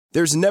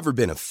There's never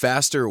been a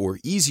faster or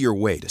easier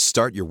way to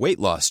start your weight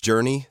loss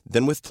journey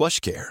than with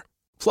PlushCare.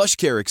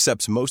 PlushCare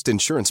accepts most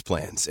insurance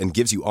plans and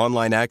gives you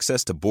online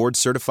access to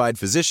board-certified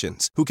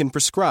physicians who can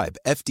prescribe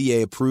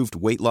FDA-approved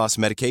weight loss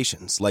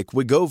medications like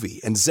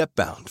Wegovy and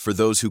Zepbound for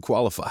those who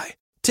qualify.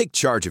 Take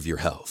charge of your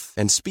health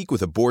and speak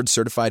with a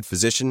board-certified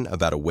physician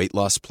about a weight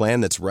loss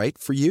plan that's right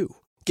for you.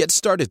 Get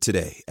started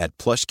today at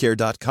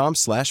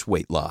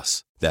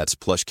plushcare.com/weight-loss. That's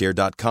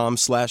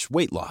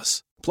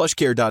plushcare.com/weight-loss.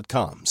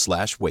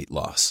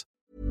 plushcare.com/weight-loss.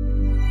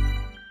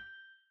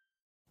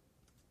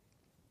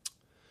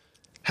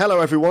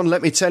 Hello everyone,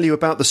 let me tell you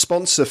about the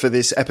sponsor for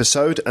this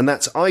episode, and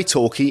that's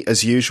italki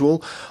as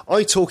usual.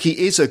 italki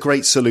is a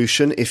great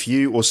solution if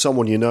you or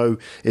someone you know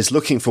is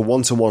looking for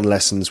one-to-one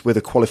lessons with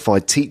a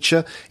qualified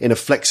teacher in a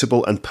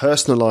flexible and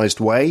personalised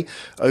way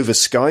over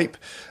Skype.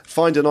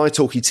 Find an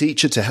italki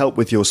teacher to help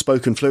with your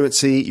spoken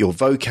fluency, your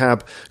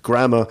vocab,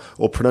 grammar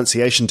or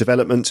pronunciation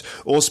development,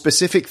 or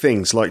specific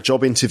things like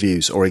job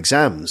interviews or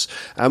exams.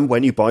 And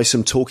when you buy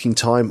some talking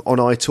time on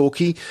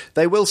italki,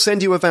 they will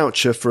send you a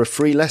voucher for a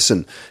free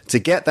lesson. To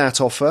get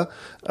that offer,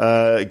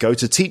 go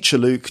to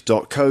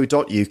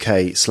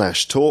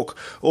teacherluke.co.uk/talk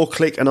or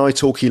click an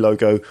italki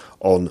logo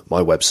on my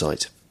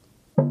website.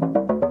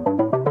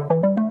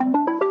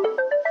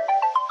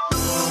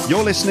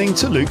 You're listening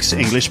to Luke's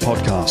English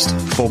Podcast.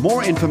 For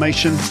more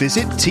information,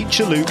 visit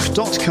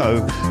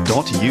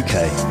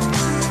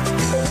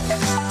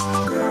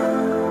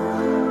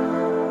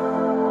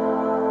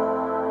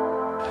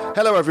teacherluke.co.uk.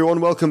 Hello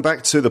everyone, welcome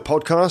back to the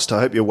podcast. I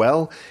hope you're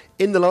well.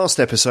 In the last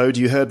episode,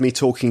 you heard me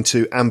talking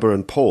to Amber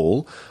and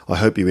Paul. I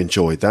hope you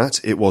enjoyed that.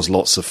 It was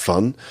lots of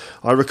fun.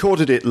 I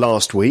recorded it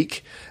last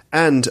week,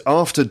 and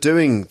after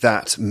doing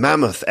that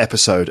mammoth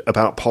episode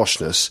about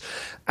poshness,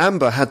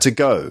 Amber had to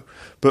go,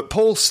 but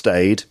Paul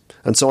stayed,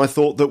 and so I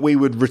thought that we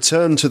would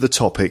return to the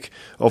topic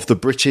of the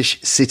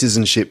British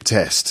citizenship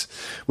test.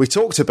 We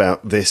talked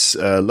about this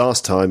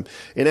last time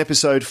in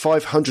episode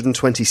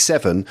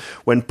 527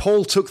 when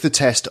Paul took the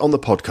test on the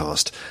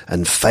podcast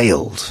and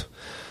failed.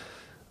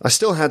 I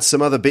still had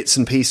some other bits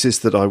and pieces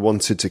that I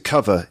wanted to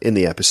cover in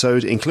the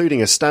episode, including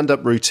a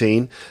stand-up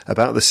routine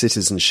about the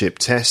citizenship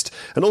test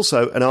and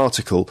also an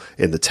article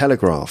in The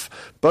Telegraph.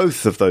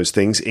 Both of those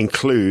things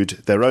include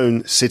their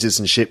own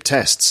citizenship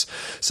tests.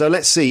 So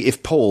let's see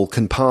if Paul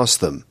can pass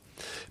them.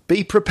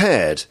 Be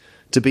prepared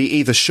to be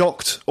either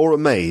shocked or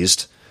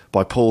amazed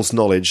by Paul's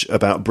knowledge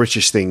about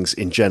British things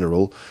in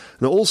general.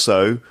 And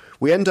also,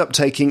 we end up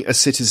taking a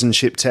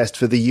citizenship test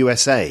for the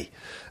USA.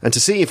 And to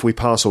see if we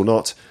pass or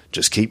not,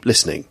 just keep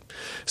listening.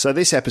 So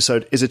this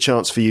episode is a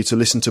chance for you to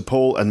listen to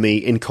Paul and me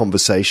in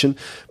conversation,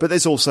 but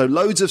there's also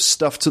loads of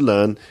stuff to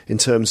learn in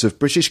terms of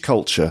British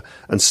culture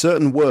and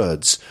certain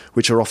words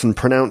which are often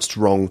pronounced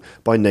wrong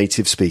by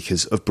native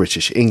speakers of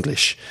British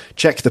English.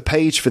 Check the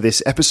page for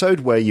this episode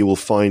where you will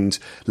find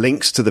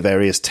links to the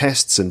various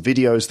tests and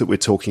videos that we're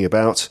talking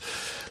about.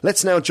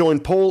 Let's now join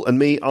Paul and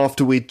me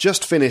after we'd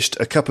just finished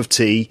a cup of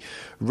tea,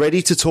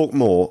 ready to talk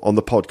more on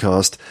the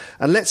podcast,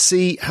 and let's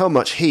see how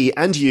much he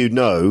and you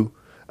know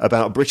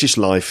about British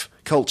life,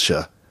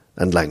 culture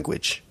and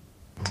language.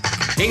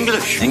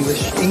 English.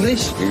 English.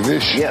 English.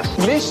 English. Yes.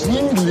 English.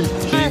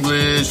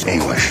 English.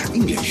 English.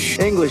 English.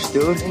 English,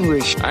 dude.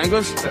 English.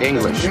 English.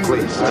 English,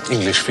 please.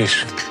 English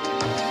fish.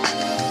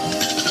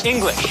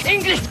 English.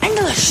 English.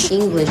 English.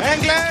 English.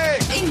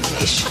 English.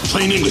 English.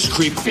 Plain English,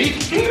 creep.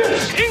 Speak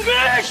English.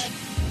 English.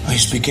 I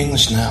speak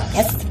English now.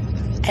 Yes,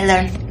 I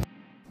learned.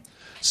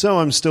 So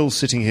I'm still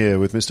sitting here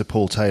with Mr.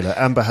 Paul Taylor.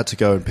 Amber had to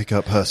go and pick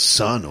up her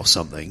son or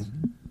something.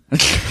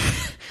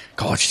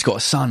 God, she's got a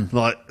son.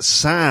 Like,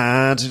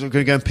 sad. You're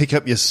going to go and pick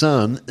up your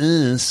son.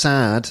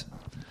 Sad.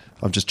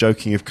 I'm just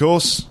joking, of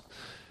course.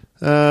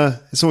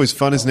 It's always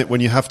fun, isn't it, when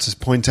you have to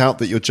point out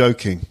that you're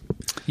joking?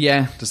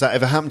 Yeah. Does that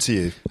ever happen to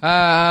you?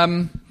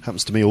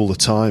 Happens to me all the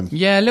time.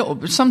 Yeah, a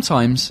little.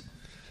 Sometimes.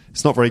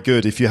 It's not very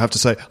good if you have to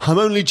say, I'm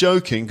only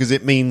joking, because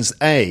it means,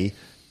 A,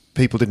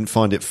 people didn't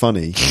find it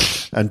funny,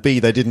 and B,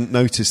 they didn't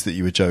notice that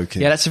you were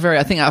joking. Yeah, I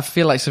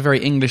feel like it's a very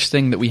English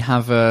thing that we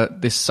have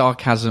this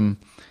sarcasm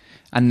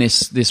and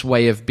this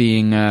way of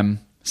being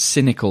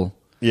cynical.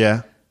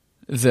 Yeah.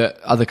 That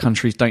other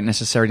countries don't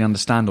necessarily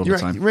understand all the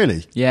time.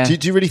 Really? Yeah.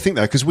 Do you really think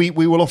that? Because we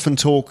will often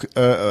talk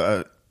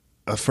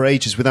for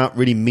ages without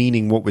really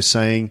meaning what we're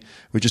saying.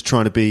 We're just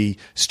trying to be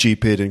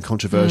stupid and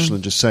controversial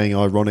and just saying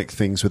ironic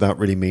things without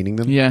really meaning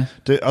them. Yeah.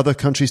 Do other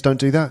countries don't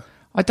do that?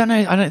 I don't know.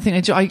 I don't think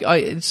they do.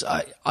 I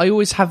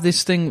always have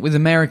this thing with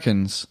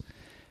Americans.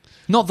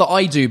 Not that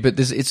I do, but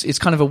it's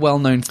kind of a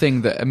well-known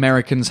thing that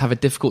Americans have a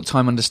difficult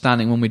time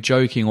understanding when we're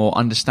joking or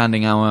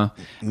understanding our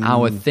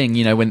thing.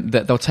 You know, when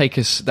they'll take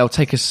us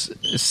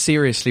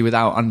seriously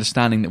without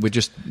understanding that we're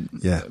just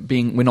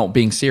we're not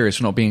being serious.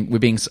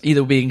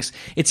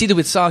 It's either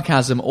with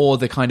sarcasm or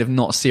the kind of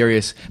not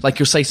serious. Like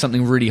you'll say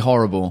something really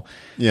horrible.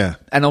 Yeah,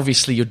 and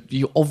obviously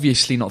you're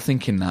obviously not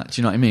thinking that.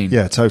 Do you know what I mean?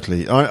 Yeah,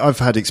 totally. I've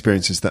had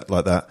experiences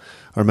like that.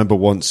 I remember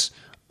once.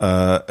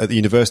 At the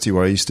university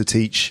where I used to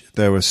teach,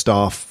 there were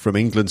staff from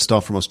England,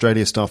 staff from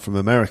Australia, staff from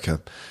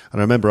America. And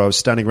I remember I was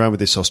standing around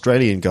with this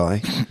Australian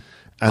guy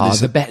And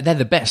they're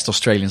the best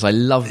Australians. I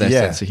love their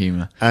sense of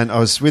humour. And I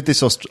was with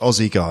this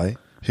Aussie guy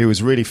who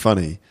was really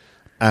funny,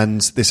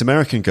 and this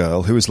American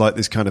girl who was like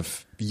this kind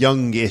of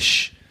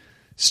youngish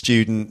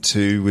student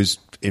who was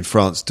in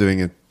France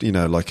doing a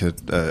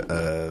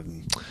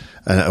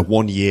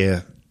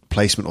 1-year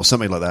placement or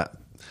something like that.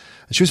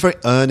 And she was a very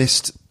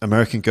earnest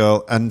American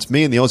girl, and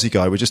me and the Aussie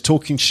guy were just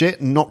talking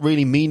shit and not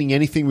really meaning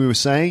anything we were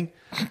saying.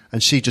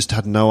 And she just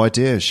had no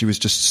idea. She was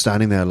just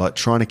standing there like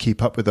trying to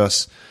keep up with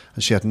us,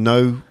 and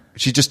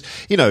she just,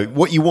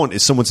 what you want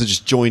is someone to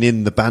just join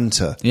in the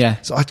banter. Yeah.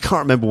 So I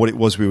can't remember what it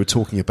was we were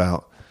talking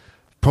about.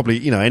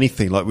 Probably,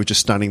 anything, like we're just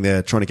standing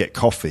there trying to get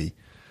coffee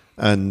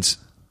and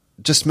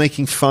just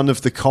making fun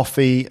of the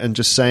coffee and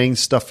just saying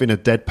stuff in a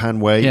deadpan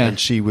way. Yeah. And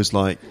she was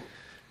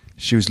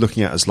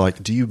looking at us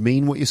like, do you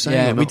mean what you're saying?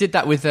 Yeah, we did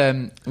that with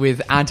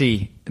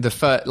Addie,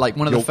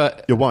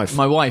 Your wife?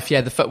 My wife,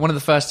 yeah. One of the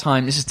first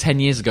times, this is 10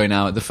 years ago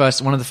now,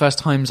 one of the first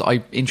times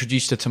I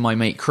introduced her to my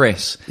mate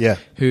Chris,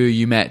 who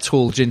you met,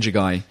 tall ginger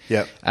guy,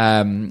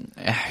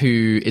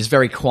 who is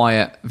very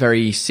quiet,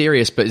 very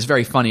serious, but is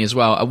very funny as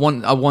well. At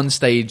one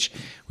stage,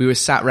 we were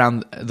sat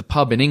around the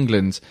pub in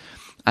England,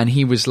 and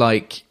he was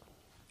like,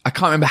 I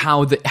can't remember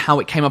how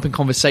it came up in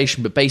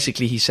conversation, but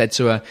basically he said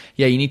to her,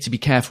 "Yeah, you need to be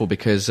careful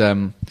because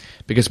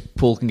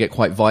Paul can get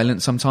quite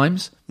violent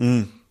sometimes."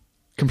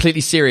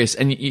 Completely serious,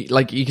 and you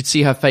could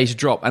see her face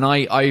drop, and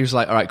I was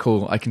like, "All right,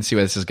 cool, I can see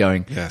where this is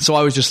going." Yeah. So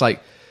I was just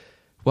like,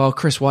 "Well,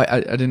 Chris, why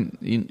I didn't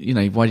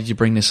why did you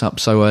bring this up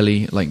so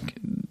early? Like,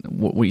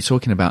 what are you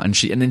talking about?" And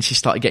then she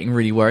started getting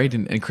really worried,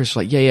 and Chris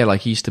was like, "Yeah,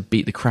 like he used to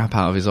beat the crap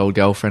out of his old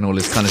girlfriend, all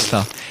this kind of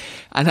stuff,"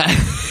 and.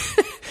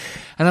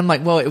 And I'm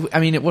like, well,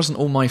 it wasn't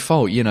all my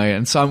fault,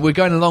 And so we're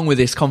going along with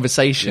this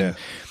conversation,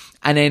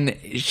 and then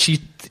she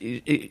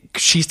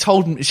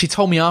told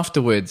me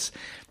afterwards,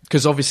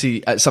 because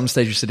obviously at some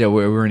stage we said, "Yeah,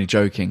 we were only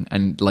joking,"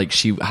 and like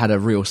she had a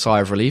real sigh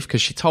of relief because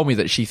she told me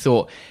that she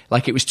thought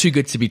like it was too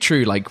good to be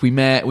true. Like we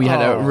met, we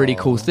had a really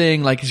cool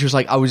thing. Like she was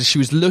like, she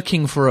was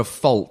looking for a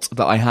fault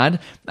that I had,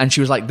 and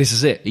she was like, "This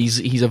is it.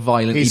 He's a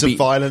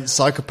violent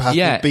psychopath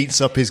who beats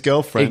up his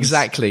girlfriend."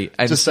 Exactly,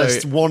 and just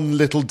that's one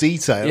little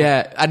detail.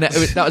 Yeah, and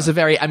that was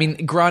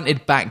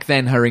granted, back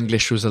then her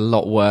English was a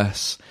lot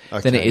worse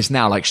than it is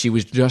now. Like she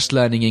was just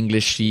learning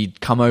English. She'd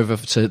come over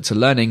to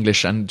learn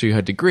English and do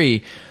her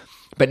degree.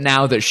 But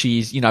now that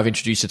she's, I've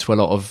introduced her to a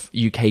lot of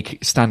UK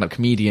stand-up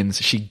comedians,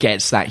 she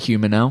gets that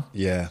humour now.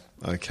 Yeah,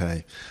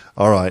 okay.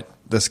 All right,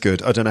 that's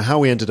good. I don't know how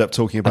we ended up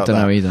talking about that. I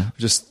don't know either.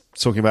 Just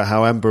talking about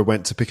how Amber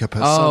went to pick up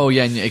her son. Oh,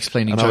 yeah, and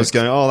explaining jokes. I was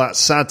going, that's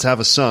sad to have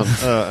a son.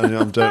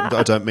 And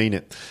I don't mean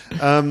it.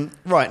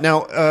 Right,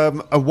 now,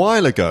 a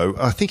while ago,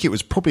 I think it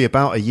was probably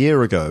about a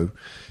year ago,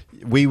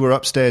 we were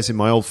upstairs in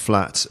my old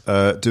flat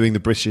doing the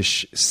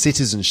British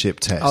citizenship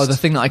test. Oh, the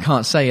thing that I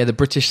can't say, the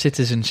British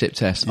citizenship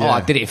test. Yeah. Oh,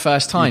 I did it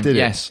first time,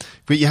 yes.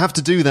 But you have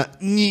to do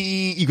that.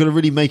 You've got to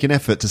really make an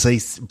effort to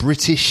say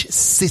British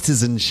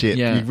citizenship.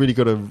 Yeah. You've really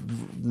got to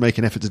make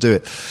an effort to do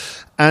it.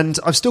 And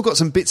I've still got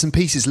some bits and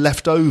pieces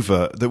left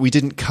over that we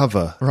didn't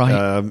cover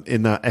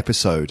in that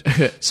episode.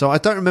 So I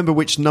don't remember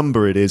which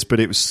number it is,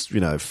 but it was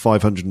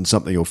 500 and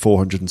something or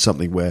 400 and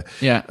something where...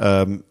 Yeah.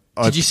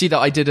 Did you see that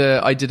I did a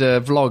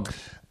vlog?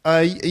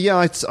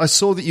 I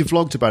saw that you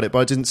vlogged about it, but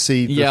I didn't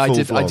see the full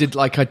vlog. I did.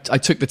 Like, I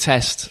took the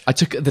test. I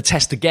took the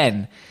test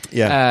again.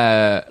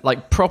 Yeah.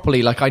 Like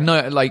properly. Like I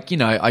know. Like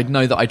I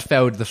know that I'd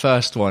failed the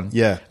first one.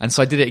 Yeah. And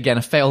so I did it again.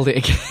 I failed it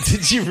again.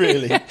 Did you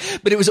really? Yeah.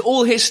 But it was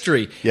all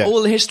history. Yeah.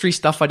 All the history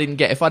stuff I didn't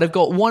get. If I'd have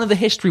got one of the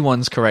history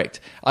ones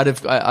correct, I'd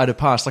have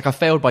passed. Like I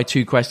failed by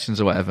 2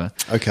 questions or whatever.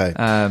 Okay.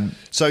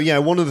 So yeah,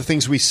 one of the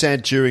things we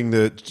said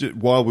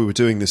while we were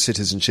doing the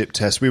citizenship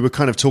test, we were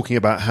kind of talking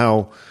about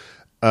how.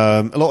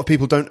 A lot of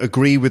people don't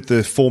agree with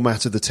the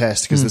format of the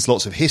test because there's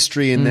lots of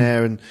history in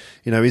there, and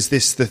is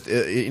this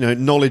the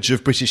knowledge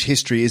of British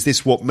history? Is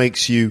this what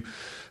makes you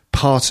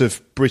part of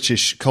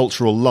British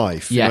cultural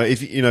life? Yeah.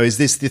 Is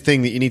this the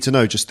thing that you need to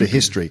know? Just the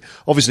history.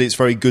 Obviously, it's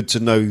very good to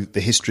know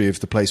the history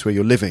of the place where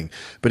you're living,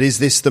 but is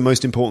this the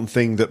most important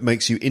thing that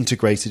makes you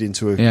integrated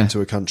into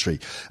a country?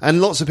 And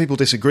lots of people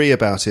disagree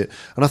about it.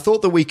 And I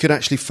thought that we could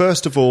actually,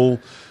 first of all.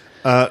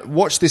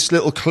 Watch this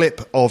little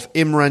clip of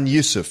Imran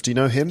Yusuf. Do you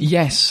know him?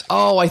 Yes.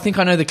 Oh, I think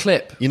I know the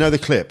clip. You know the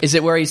clip? Is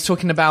it where he's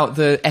talking about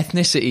the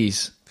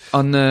ethnicities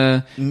on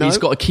the? No. He's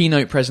got a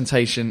keynote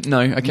presentation.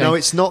 No. Okay. No,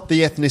 it's not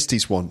the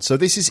ethnicities one. So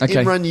this is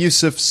Imran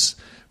Yusuf's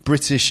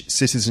British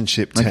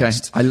citizenship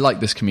test. I like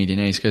this comedian.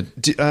 Yeah, he's good.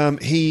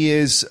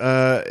 He's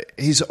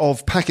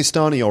of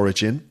Pakistani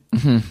origin.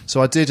 Mm-hmm.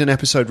 So I did an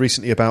episode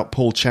recently about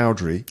Paul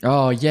Chowdhury.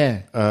 Oh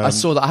yeah, I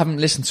saw that. I haven't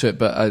listened to it,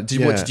 but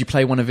did you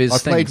play one of his? I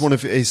played one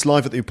of his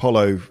live at the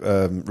Apollo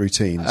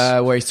routines,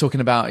 where he's talking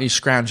about you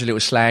scrounge your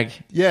little slag.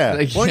 Yeah,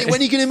 when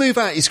are you going to move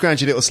out? You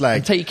scrounge your little slag.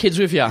 And take your kids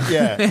with you.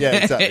 Yeah,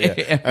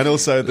 exactly. Yeah. And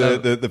also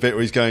the bit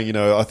where he's going,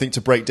 I think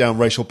to break down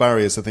racial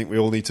barriers, I think we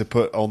all need to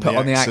put on the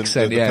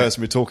accent the person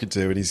we're talking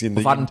to, and he's in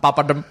the one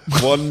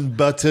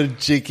buttered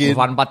chicken.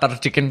 One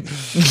buttered chicken.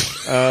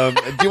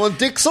 Do you want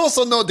dick sauce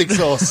or no dick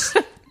sauce?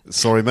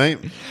 Sorry, mate.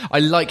 I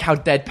like how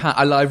deadpan.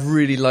 I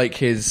really like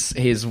his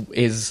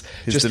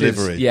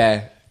delivery.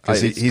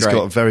 Because he's great.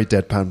 got a very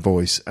deadpan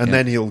voice, and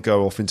then he'll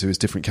go off into his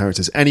different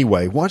characters.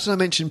 Anyway, why did I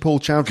mention Paul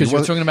Chowdhury? Because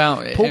we're talking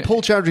about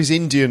Paul Chowdhury's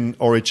Indian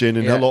origin,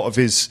 and Yeah. a lot of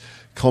his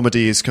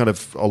comedy is kind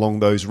of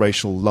along those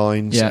racial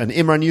lines. Yeah. And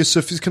Imran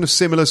Yusuf is kind of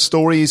similar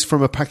stories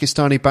from a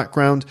Pakistani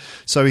background,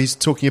 so he's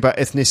talking about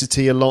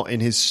ethnicity a lot in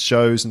his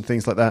shows and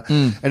things like that.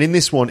 And in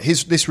this one,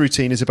 this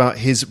routine is about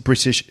his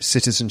British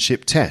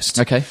citizenship test.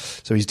 Okay.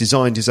 So he's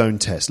designed his own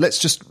test. Let's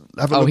just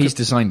have a look. he's at,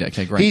 designed it.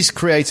 Okay, great. He's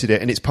created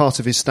it, and it's part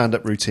of his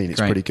stand-up routine.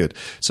 It's Great. pretty good.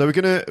 So we're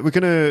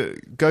gonna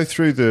go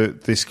through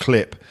this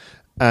clip,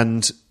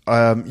 and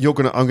you're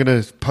gonna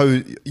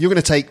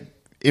take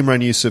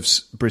Imran Yusuf's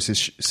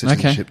British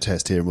citizenship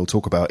test here, and we'll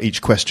talk about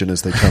each question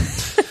as they come.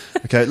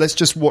 Okay, let's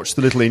just watch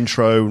the little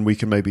intro, and we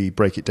can maybe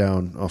break it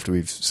down after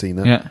we've seen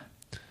that. Yeah.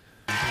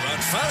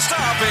 But first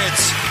up,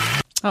 it's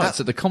It's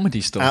at the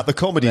Comedy Store. At the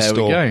Comedy there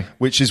Store, we go.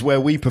 which is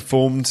where we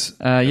performed. Just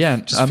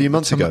a few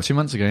months ago. 2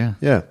 months ago, yeah.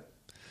 Yeah.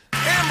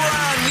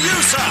 Imran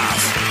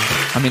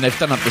Yusuf. I mean, they've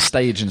done up the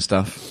stage and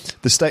stuff.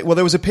 Well,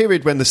 there was a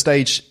period when the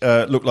stage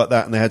looked like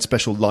that, and they had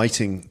special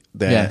lighting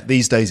there. Yeah.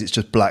 These days, it's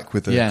just black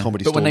with the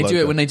Comedy but Store when they logo. do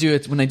it, when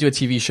they do a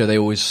TV show, they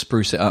always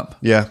spruce it up.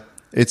 Yeah,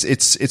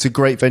 it's a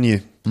great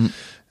venue. Good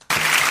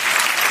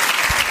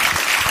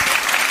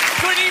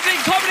evening,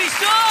 Comedy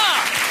Store!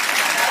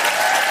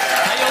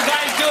 How you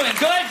guys doing?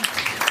 Good?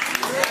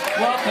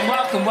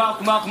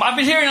 Welcome. I've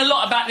been hearing a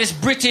lot about this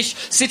British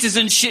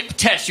citizenship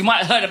test. You might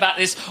have heard about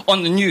this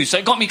on the news, so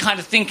it got me kind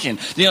of thinking.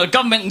 The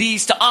government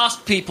needs to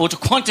ask people to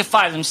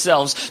quantify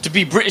themselves to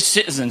be British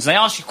citizens. They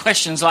ask you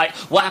questions like,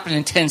 what happened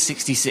in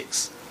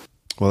 1066?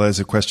 Well, there's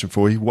a question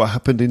for you. What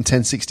happened in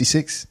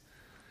 1066?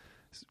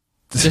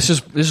 This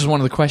is one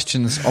of the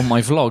questions on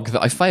my vlog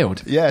that I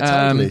failed. Yeah,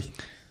 totally.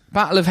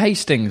 Battle of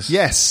Hastings.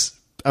 Yes.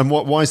 And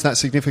why is that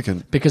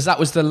significant? Because that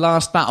was the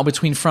last battle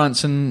between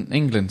France and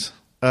England.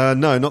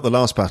 No, not the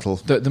last battle.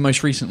 The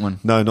most recent one.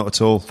 No, not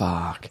at all.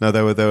 Fuck. No,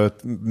 there were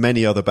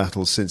many other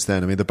battles since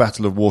then. I mean, the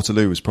Battle of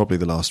Waterloo was probably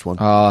the last one.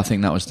 Oh, I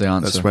think that was the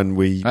answer. That's when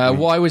we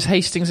Why was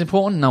Hastings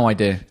important? No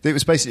idea. It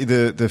was basically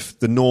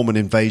the Norman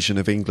invasion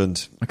of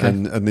England, Okay.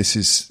 and this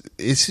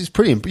is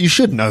pretty. You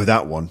should know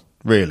that one,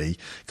 really,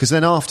 because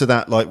then after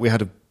that, like, we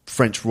had a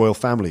French royal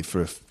family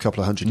for a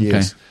couple of hundred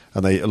years,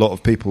 and a lot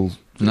of people.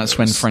 And that's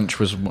when French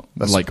was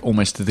like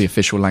almost the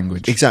official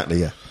language. Exactly.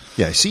 Yeah.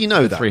 Yeah. So you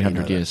know that 300 you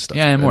know that years. stuff.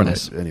 Yeah, more or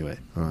less. Anyway,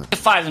 all right.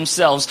 Quantify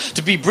themselves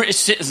to be British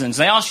citizens.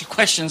 They ask you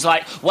questions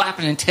like, what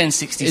happened in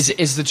 1066?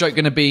 Is the joke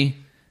going to be?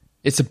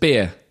 It's a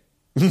beer.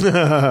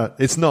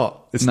 It's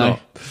not. It's No. not.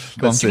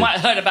 Go on. Let's see. You might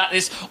have heard about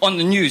this on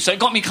the news, so it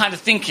got me kind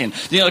of thinking.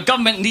 The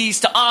government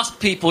needs to ask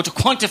people to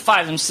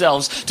quantify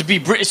themselves to be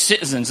British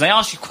citizens. They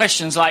ask you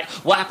questions like,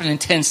 what happened in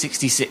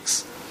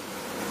 1066?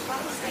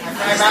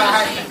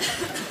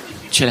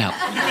 Chill out.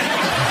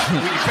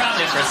 We crowd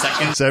there for a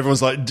second. So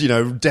everyone's like,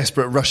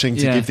 desperate rushing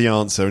to Yeah. give the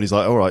answer, and he's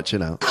like, "All right,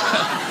 chill out."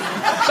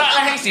 Battle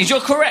of Hastings,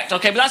 you're correct,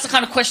 okay, but that's the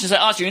kind of questions they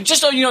ask you. And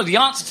just so you know the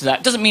answer to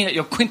that doesn't mean that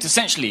you're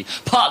quintessentially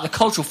part of the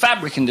cultural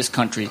fabric in this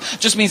country. It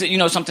just means that you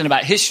know something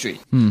about history.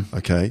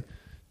 Okay.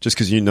 Just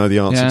because you know the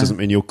answer Yeah. doesn't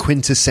mean you're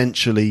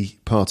quintessentially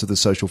part of the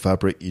social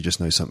fabric. You just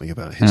know something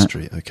about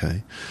history.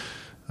 Okay.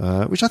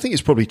 Which I think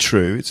is probably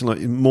true. It's like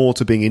more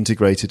to being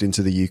integrated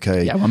into the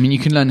UK. Yeah, well, I mean, you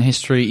can learn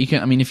history. You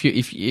can. I mean, if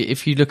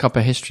you look up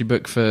a history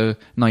book for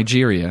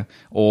Nigeria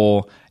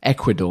or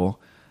Ecuador,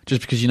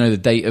 just because you know the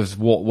date of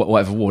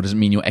whatever war doesn't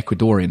mean you're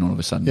Ecuadorian all of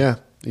a sudden. Yeah,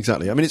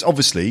 exactly. I mean,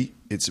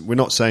 we're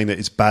not saying that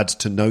it's bad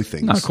to know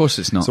things. No, of course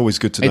it's not. It's always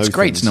good to know It's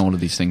great things. to know all of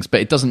these things, but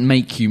it doesn't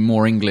make you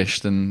more English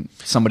than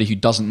somebody who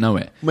doesn't know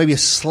it. Maybe a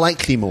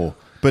slightly more,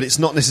 but it's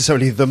not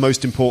necessarily the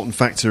most important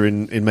factor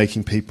in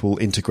making people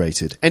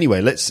integrated. Anyway,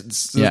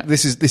 Yeah.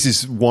 this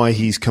is why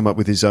he's come up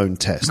with his own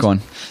test. Go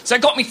on. So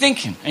it got me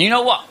thinking, and you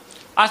know what?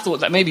 I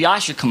thought that maybe I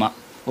should come up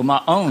with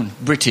my own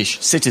British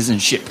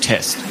citizenship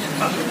test.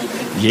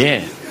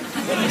 Yeah.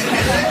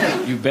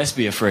 You best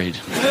be afraid.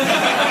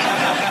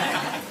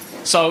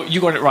 So you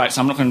got it right, so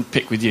I'm not going to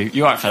pick with you.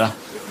 You all right, fella?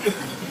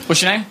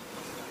 What's your name?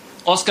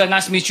 Oscar.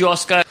 Nice to meet you,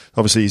 Oscar.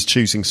 Obviously, he's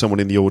choosing someone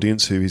in the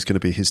audience who is going to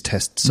be his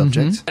test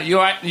subject. You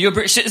all right? You're a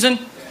British citizen?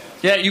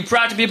 Yeah, you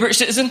proud to be a British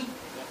citizen?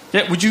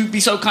 Yeah, would you be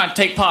so kind to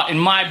take part in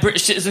my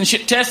British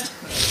citizenship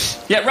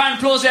test? Yeah, round of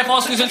applause there for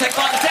Oscar who's going to take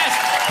part in the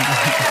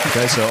test.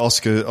 Okay, so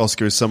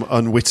Oscar is some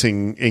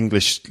unwitting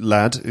English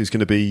lad who's going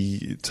to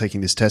be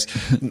taking this test.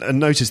 And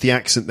notice the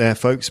accent there,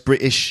 folks.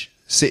 British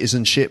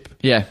citizenship.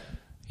 Yeah,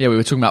 we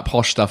were talking about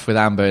posh stuff with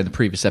Amber in the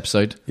previous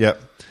episode. Yep.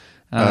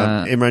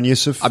 Imran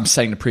Yusuf. I'm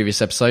saying the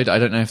previous episode. I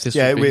don't know if this.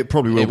 Yeah, will be, it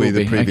probably will be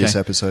the previous okay.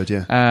 episode,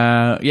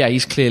 yeah. Yeah,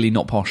 he's clearly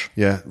not posh.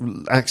 Yeah.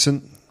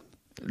 Accent?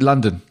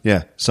 London.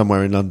 Yeah,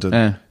 somewhere in London.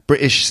 Yeah.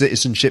 British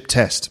citizenship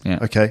test. Yeah.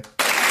 Okay.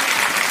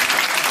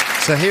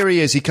 So here he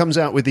is. He comes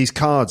out with these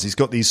cards. He's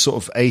got these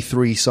sort of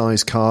A3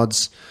 size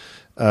cards.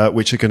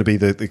 which are going to be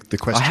the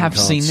question I have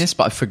cards. seen this,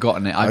 but I've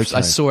forgotten it. I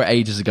Okay. saw it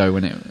ages ago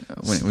when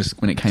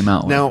it came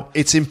out. Now,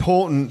 it's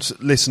important,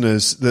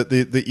 listeners,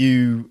 that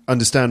you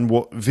understand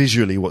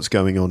visually what's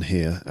going on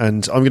here.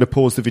 And I'm going to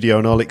pause the video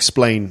and I'll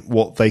explain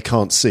what they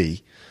can't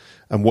see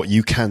and what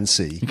you can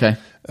see. Okay.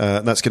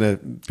 That's going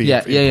to be Yeah,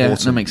 important.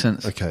 that makes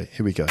sense. Okay,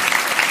 here we go.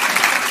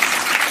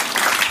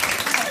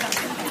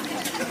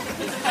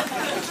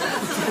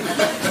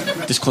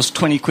 This costs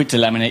 20 quid to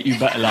laminate, you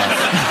better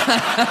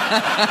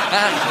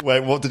laugh.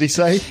 Wait, what did he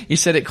say? He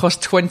said it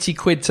cost 20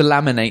 quid to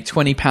laminate,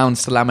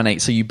 £20 to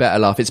laminate, so you better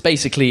laugh. It's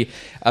basically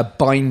a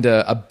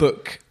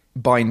book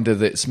binder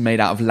that's made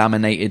out of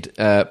laminated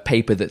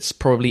paper that's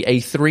probably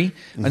A3.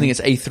 I think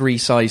it's A3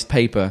 sized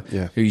paper.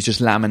 Yeah. Who's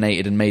just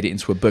laminated and made it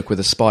into a book with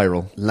a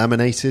spiral.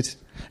 Laminated,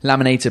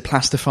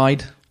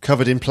 Plastified.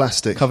 covered in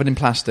plastic. Covered in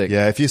plastic.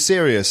 Yeah, if you're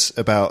serious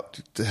about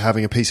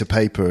having a piece of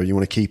paper and you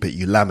want to keep it,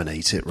 you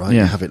laminate it, right?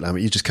 Yeah. You have it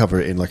laminated. You just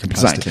cover it in like a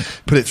plastic.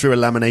 Exactly. Put it through a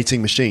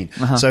laminating machine.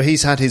 So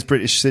he's had his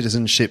British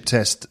citizenship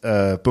test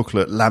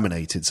booklet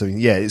laminated. So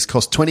yeah, it's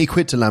cost 20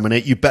 quid to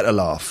laminate. You better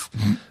laugh.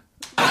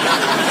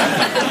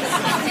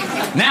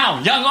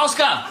 Now, young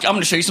Oscar, I'm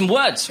going to show you some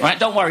words, right?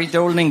 Don't worry, they're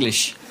all in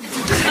English.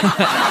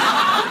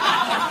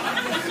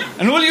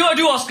 And all you got to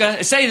do, Oscar,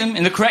 is say them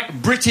in the correct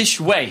British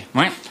way,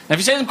 right? Now, if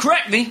you say them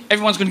correctly,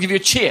 everyone's going to give you a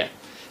cheer.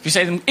 If you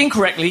say them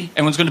incorrectly,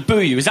 everyone's going to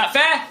boo you. Is that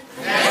fair?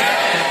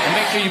 Yeah. And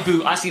make sure you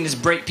boo. I've seen this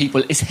break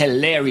people. It's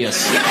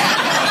hilarious.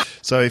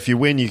 So if you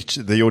win,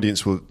 the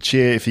audience will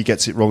cheer. If he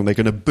gets it wrong, they're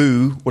going to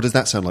boo. What does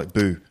that sound like?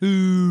 Boo.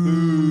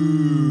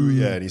 Boo.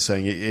 Yeah, and he's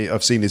saying,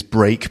 I've seen this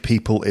break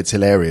people. It's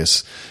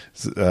hilarious.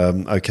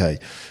 Okay.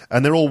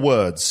 And they're all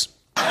words.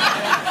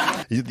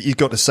 You've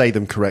got to say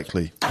them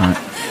correctly.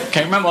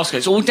 Okay, remember, Oscar,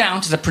 it's all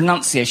down to the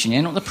pronunciation, yeah?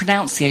 Not the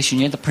pronunciation,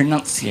 yeah? The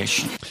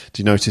pronunciation. Do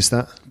you notice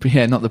that? But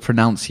yeah, not the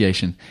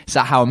pronunciation. Is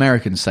that how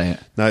Americans say it?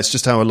 No, it's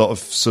just how a lot of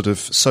sort of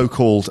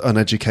so-called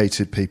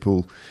uneducated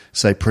people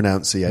say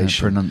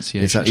pronunciation.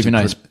 Pronunciation. It's actually Even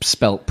though it's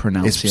spelt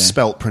pronunciation. It's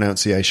spelt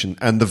pronunciation,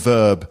 and the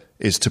verb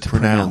is to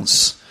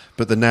pronounce.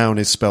 But the noun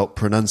is spelt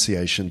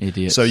pronunciation.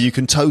 Idiots. So you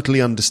can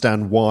totally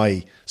understand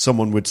why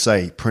someone would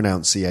say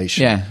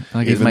pronunciation. Yeah,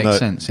 I think it makes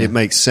sense. Yeah. It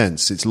makes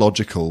sense. It's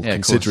logical, Yeah, of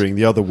considering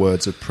the other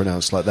words are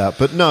pronounced like that.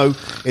 But no,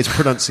 it's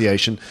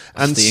pronunciation.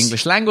 And It's the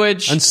English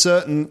language. And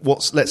certain,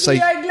 let's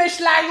say, English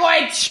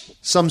language!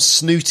 some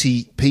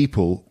snooty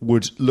people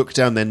would look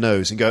down their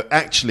nose and go,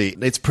 actually,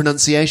 it's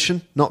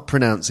pronunciation, not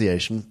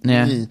pronunciation.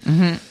 Yeah.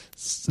 Mm-hmm.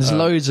 There's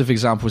loads of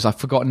examples. I've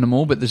forgotten them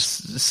all, but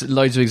there's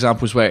loads of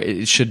examples where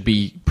it should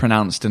be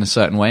pronounced in a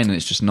certain way and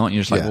it's just not. And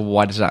you're just like, Yeah. well,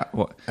 why does that?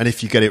 What? And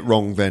if you get it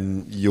wrong,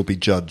 then you'll be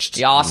judged.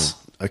 Yes.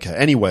 Okay,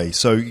 anyway,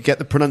 so you get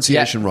the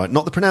pronunciation right.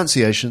 Not the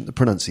pronunciation, the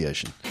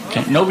pronunciation.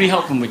 Okay, nobody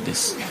help him with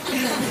this.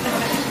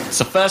 It's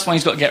the first one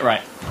he's got to get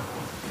right.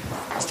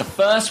 It's the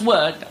first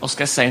word that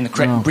Oscar's saying the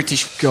correct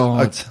British...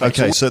 God.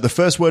 Okay, so the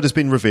first word has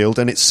been revealed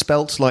and it's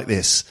spelt like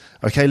this.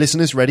 Okay,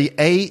 listeners, ready?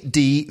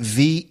 A-D-V-E-R-T...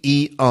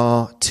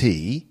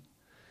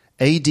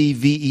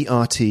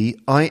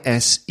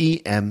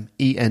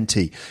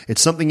 A-D-V-E-R-T-I-S-E-M-E-N-T.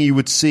 It's something you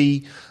would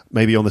see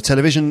maybe on the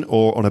television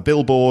or on a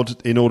billboard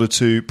in order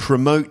to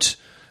promote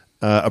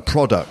a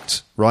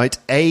product, right?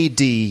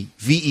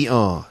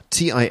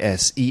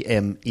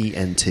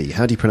 A-D-V-E-R-T-I-S-E-M-E-N-T.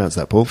 How do you pronounce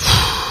that, Paul?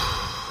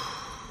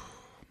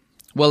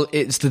 Well,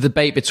 it's the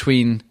debate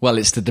between... Well,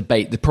 it's the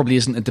debate. There probably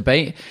isn't a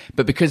debate,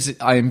 but because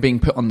I am being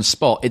put on the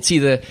spot, it's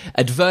either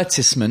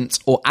advertisement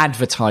or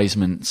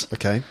advertisement.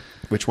 Okay,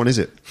 which one is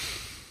it?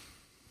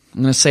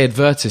 I'm going to say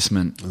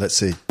advertisement. Let's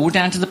see. All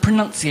down to the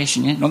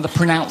pronunciation, yeah? Not the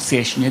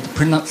pronunciation, yeah? The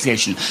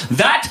pronunciation.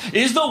 That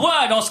is the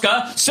word,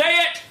 Oscar. Say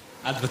it!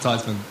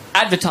 Advertisement.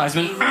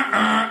 Advertisement.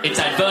 It's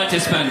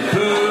advertisement.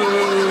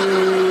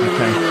 Boo.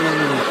 Okay.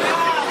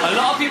 A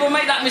lot of people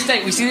make that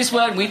mistake. We see this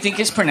word and we think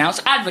it's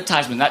pronounced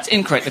advertisement. That's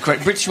incorrect. The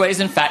correct British way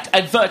is, in fact,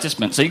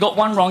 advertisement. So you got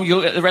one wrong,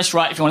 you'll get the rest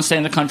right if you want to stay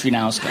in the country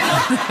now, Oscar.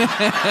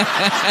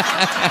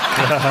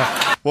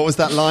 What was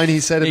that line he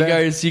said? He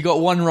goes, you got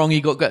one wrong,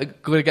 you got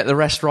to get the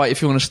rest right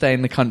if you want to stay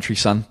in the country,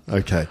 son.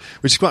 Okay,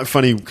 which is quite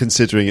funny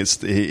considering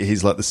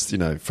he's like this,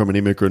 from an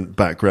immigrant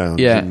background.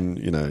 Yeah. And,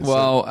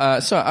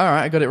 Well, so all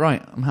right, I got it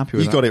right. I'm happy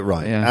with you that. got it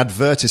right. Yeah.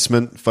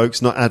 Advertisement,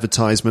 folks, not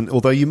advertisement.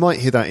 Although you might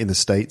hear that in the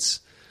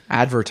States.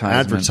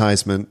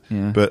 Advertisement,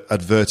 Yeah. but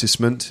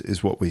advertisement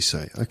is what we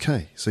say.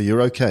 Okay, so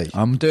you're okay.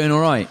 I'm doing all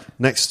right.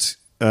 Next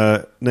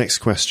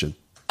question.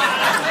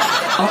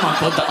 Oh my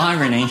God, the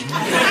irony.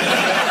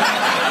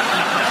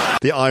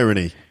 The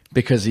irony.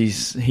 Because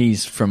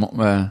he's from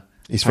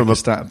He's from a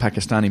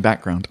Pakistani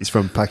background. He's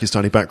from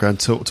Pakistani background,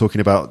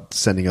 talking about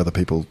sending other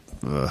people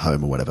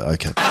home or whatever.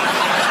 Okay.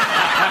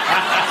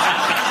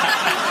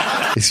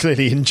 He's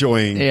clearly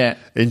enjoying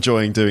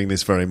doing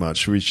this very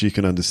much, which you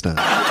can understand.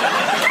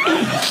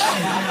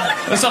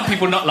 There's some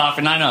people not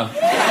laughing, I know.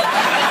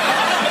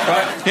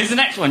 Right, here's the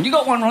next one. You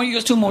got one wrong, you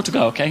got two more to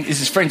go, okay?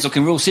 This is friends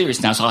looking real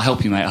serious now, so I'll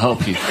help you, mate, I'll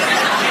help you.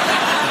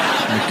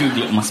 I'm going to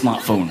Google it on my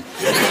smartphone.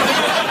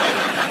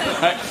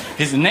 Right,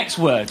 Here's the next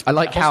word. I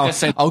like how Oscar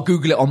said, I'll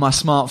Google it on my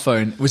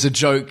smartphone. It was a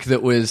joke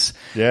that was...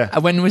 Yeah.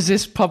 When was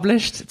this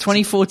published?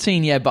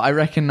 2014, yeah, but I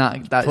reckon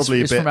that's Probably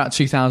a it's bit- from about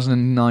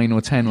 2009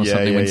 or 10 or Yeah,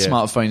 something yeah, when yeah.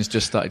 smartphones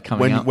just started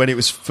coming out. When it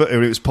was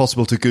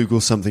possible to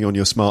Google something on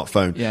your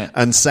smartphone, Yeah.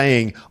 and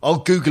saying "I'll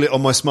Google it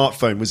on my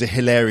smartphone" was a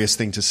hilarious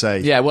thing to say.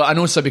 Yeah, well, and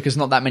also because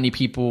not that many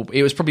people...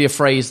 It was probably a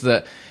phrase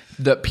that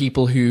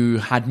people who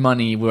had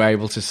money were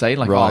able to say,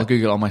 like, Right. oh, I'll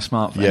Google it on my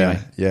smartphone. Yeah,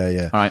 Anyway.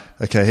 yeah. All right.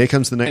 Okay, here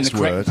comes the in next the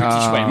correct word.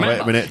 British way. Wait a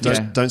Remember? minute. Yeah.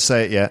 Don't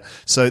say it yet.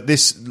 So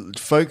this,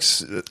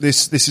 folks,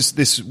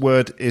 this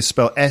word is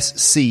spelled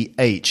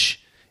SCHEDULE.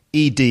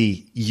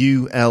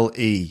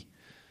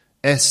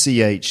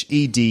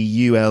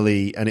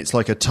 SCHEDULE, and it's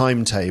like a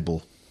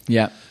timetable,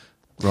 Yeah.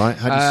 right?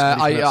 How do you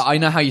pronounce- I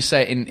know how you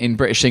say it in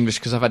British English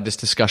because I've had this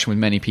discussion with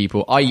many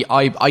people.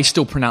 I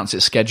still pronounce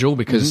it schedule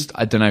because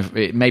I don't know.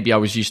 Maybe I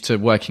was used to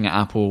working at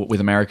Apple with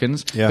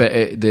Americans, Yeah.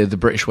 but the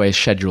British way is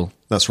schedule.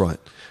 That's right.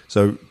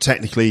 So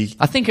technically,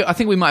 I think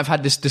we might have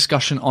had this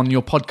discussion on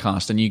your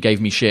podcast, and you gave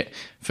me shit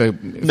for.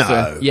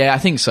 Yeah, I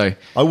think so.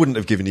 I wouldn't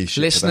have given you shit for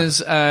that.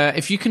 Listeners,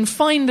 if you can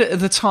find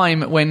the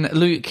time when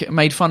Luke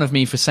made fun of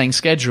me for saying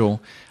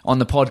schedule on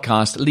the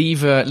podcast,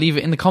 leave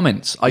it in the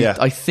comments. Yeah.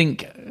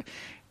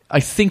 I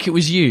think it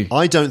was you.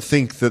 I don't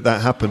think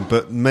that happened,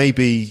 but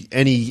maybe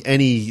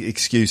any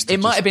excuse. To It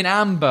might have been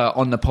Amber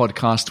on the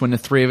podcast when the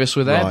three of us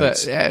were there, Right.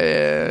 but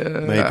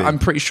Maybe. I'm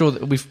pretty sure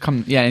that we've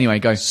come. Yeah, anyway,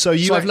 go. So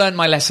I've learned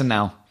my lesson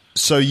now.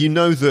 So you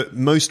know that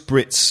most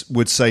Brits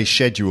would say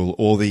schedule,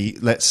 or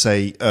let's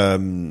say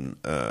the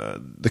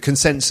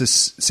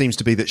consensus seems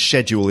to be that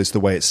schedule is the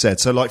way it's said.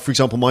 So, like for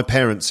example, my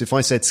parents, if I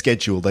said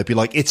schedule, they'd be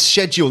like, "It's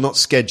schedule, not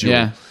schedule."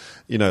 Yeah.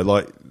 You know,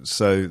 like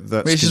so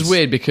that's Which is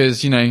weird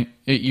because you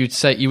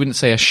wouldn't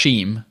say a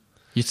scheme,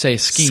 you'd say a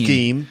scheme.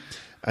 Scheme,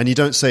 and you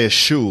don't say a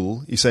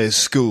shul, you say a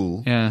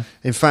school. Yeah.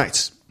 In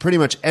fact, pretty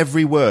much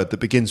every word that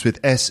begins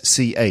with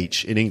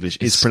SCH in English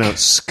is It's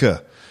pronounced sk,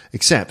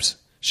 except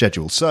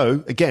schedule.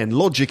 So again,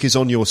 logic is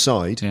on your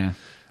side. Yeah,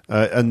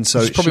 And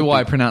so that's probably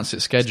why I pronounce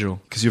it schedule.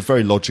 because you're a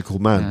very logical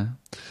man.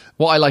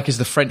 What I like is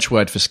the French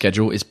word for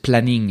schedule is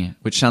planning,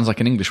 which sounds like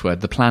an English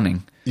word, the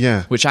planning.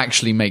 Yeah. Which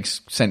actually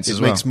makes sense It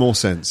as well. makes more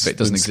sense But it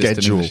doesn't than exist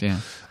schedule. in English, yeah.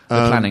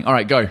 The planning. All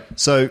right, go.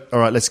 So, all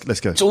right, let's go.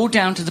 It's all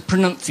down to the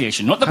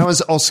pronunciation, not the How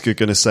is Oscar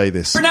going to say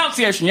this?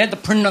 pronunciation, yeah, the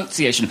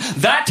pronunciation.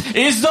 That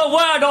is the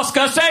word,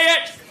 Oscar. Say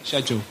it.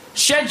 Schedule.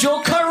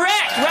 Schedule,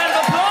 correct. Round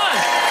of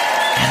applause.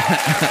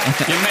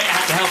 Your mate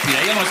had to help you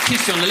there. He almost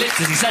kissed you on the lips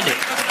as he said it.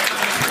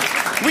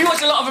 We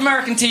watch a lot of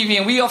American TV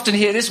and we often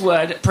hear this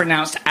word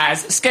pronounced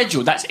as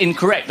schedule. That's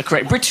incorrect. The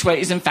correct British way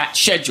is in fact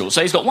schedule.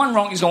 So he's got one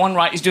wrong, he's got one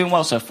right, he's doing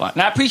well so far.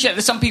 Now I appreciate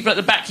there's some people at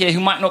the back here who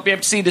might not be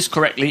able to see this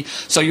correctly,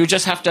 so you'll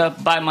just have to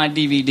buy my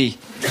DVD.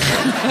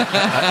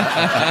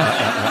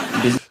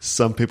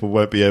 Some people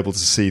won't be able to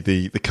see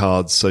the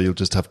cards, so you'll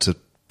just have to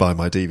buy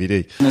my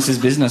DVD. This is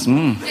business.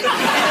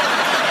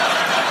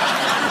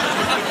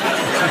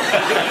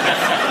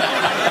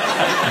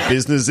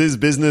 Business is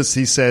business,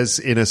 he says,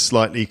 in a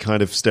slightly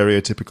kind of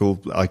stereotypical,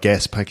 I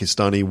guess,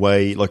 Pakistani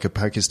way, like a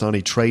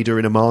Pakistani trader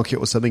in a market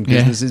or something. Yeah.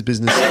 Business is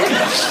business.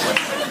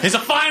 Here's a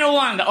final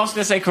one that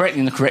Oscar say correctly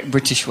in the correct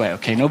British way,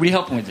 okay? Nobody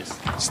helping with this.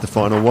 It's the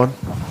final one.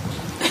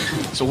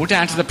 It's all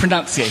down to the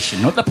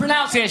pronunciation, not the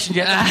pronunciation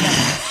yet.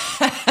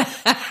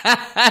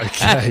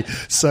 Okay,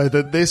 so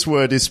this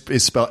word is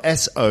spelled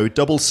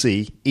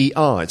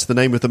SOCCER. It's the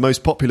name of the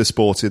most popular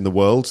sport in the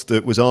world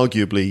that was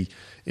arguably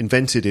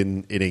invented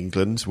in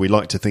England. We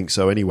like to think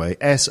so anyway.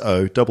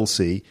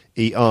 SOCCER.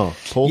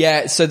 Paul?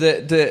 Yeah, so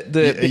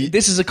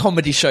this is a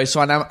comedy show, so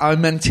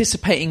I'm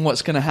anticipating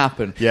what's going to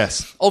happen.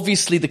 Yes.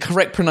 Obviously, the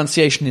correct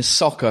pronunciation is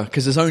soccer,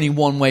 because there's only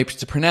one way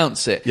to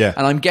pronounce it. Yeah.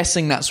 And I'm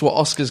guessing that's what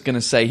Oscar's going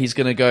to say. He's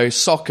going to go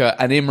soccer,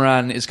 and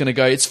Imran is going to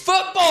go, it's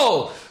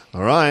football!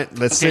 All right,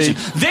 let's see.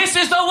 This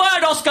is the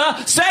word,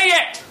 Oscar. Say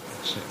it.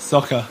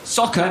 Soccer.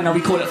 Soccer. No,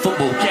 we call it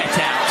football. Get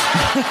out.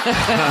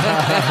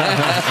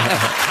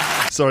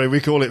 Sorry, we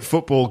call it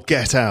football.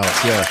 Get out.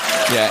 Yeah.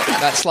 Yeah,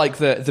 that's like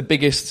the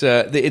biggest.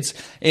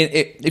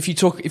 If you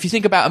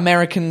think about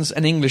Americans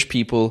and English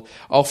people,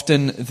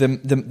 often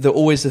the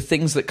always the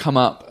things that come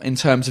up in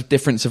terms of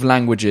difference of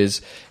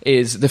languages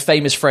is the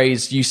famous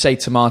phrase "you say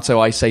tomato,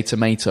 I say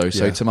tomato,"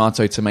 so Yeah.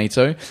 tomato,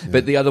 tomato. Yeah.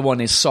 But the other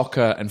one is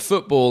soccer and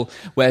football,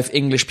 where if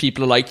English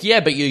people are like, yeah,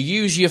 but you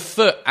use your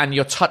foot and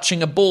you're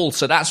touching a ball,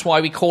 so that's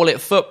why we call it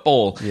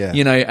football. Yeah.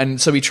 You know,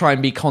 and so we try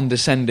and be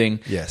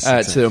condescending Yes, to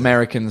exactly.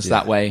 Americans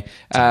that way.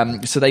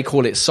 So they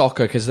call it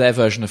soccer because their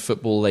version of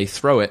football, they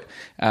throw it.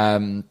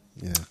 And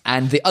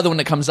the other one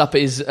that comes up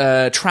is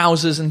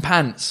trousers and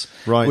pants,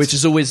 Right. which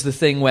is always the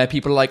thing where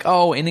people are like,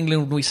 oh, in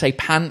England we say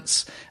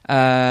pants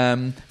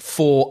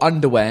for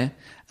underwear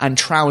and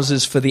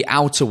trousers for the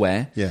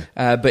outerwear.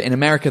 Yeah. But in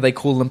America they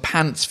call them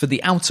pants for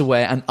the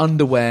outerwear and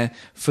underwear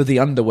for the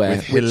underwear.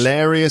 With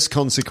hilarious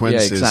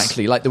consequences. Yeah,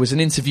 exactly. Like there was an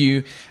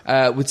interview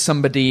with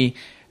somebody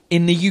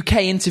in the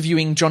UK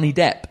interviewing Johnny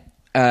Depp.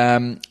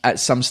 At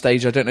some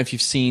stage, I don't know if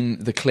you've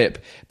seen the clip,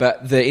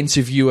 but the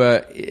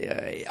interviewer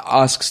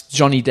asks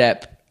Johnny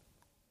Depp,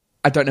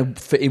 I don't know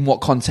in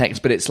what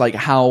context, but it's like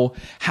how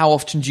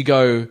often do you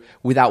go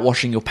without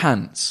washing your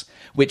pants?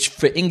 Which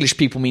for English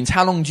people means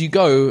how long do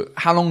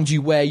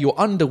you wear your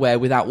underwear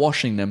without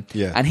washing them?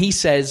 Yeah. And he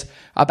says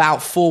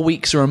about 4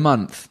 weeks or a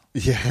month.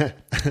 Yeah.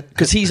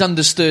 Because he's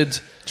understood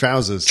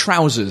trousers,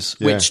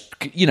 Yeah. which,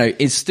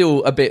 is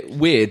still a bit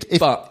weird.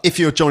 But if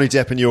you're Johnny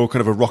Depp and you're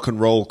kind of a rock and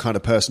roll kind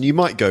of person, you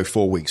might go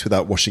 4 weeks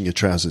without washing your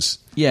trousers.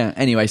 yeah,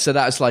 anyway, so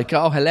that's like,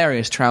 oh,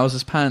 hilarious,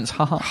 trousers, pants,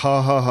 haha.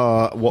 Ha ha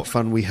ha, what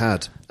fun we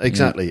had.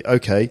 Exactly,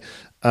 okay.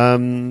 But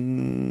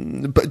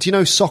do you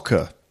know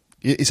soccer?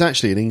 It's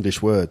actually an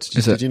English word.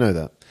 Did you know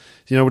that?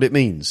 Do you know what it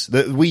means?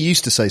 We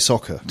used to say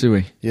soccer. Do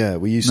we? Yeah,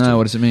 we used to. No,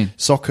 what does it mean?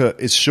 Soccer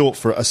is short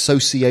for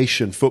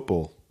association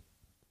football.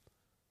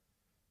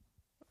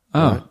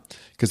 Oh.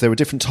 Because there were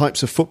different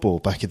types of football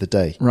back in the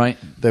day. Right.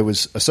 There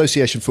was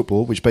association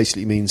football, which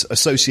basically means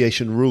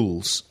association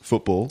rules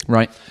football.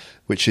 Right.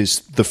 Which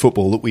is the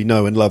football that we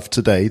know and love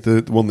today,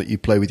 the one that you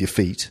play with your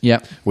feet. Yeah.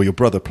 Or your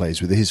brother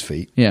plays with his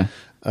feet. Yeah.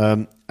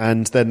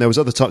 And then there was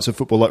other types of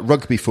football, like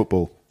rugby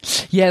football.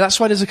 Yeah, that's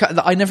why there's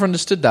I never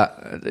understood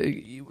that.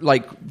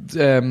 Like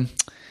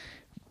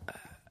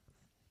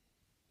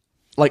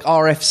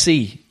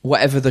RFC,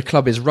 whatever the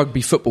club is,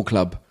 rugby football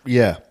club.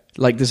 Yeah.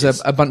 Like there's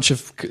a bunch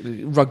of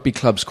rugby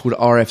clubs called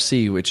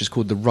RFC, which is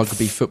called the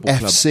Rugby Football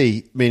Club.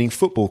 FC, meaning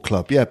football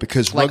club, yeah,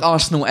 because... Like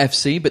Arsenal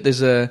FC, but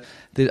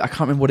I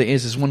can't remember what it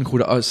is. There's one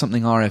called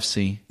something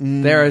RFC.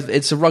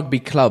 It's a rugby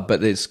club,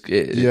 but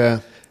yeah.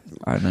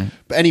 I don't know.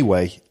 But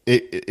anyway,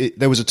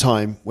 there was a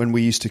time when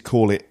we used to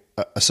call it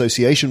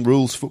association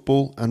rules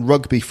football and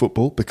rugby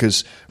football,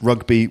 because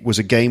rugby was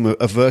a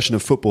version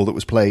of football that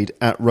was played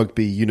at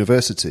Rugby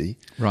University.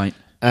 Right.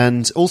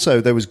 And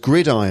also there was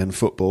gridiron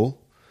football,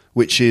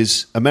 which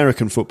is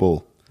American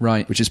football.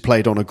 Right. Which is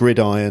played on a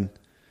gridiron,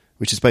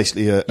 which is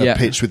basically a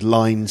pitch with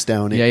lines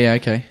down it. Yeah,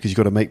 okay. Because you've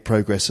got to make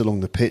progress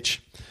along the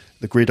pitch.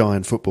 The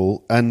gridiron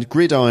football. And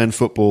gridiron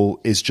football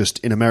is just,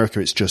 in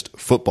America, it's just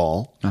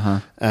football. Uh-huh.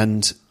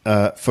 And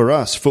for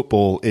us,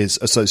 football is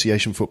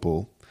association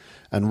football.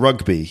 And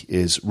rugby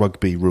is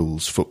rugby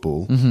rules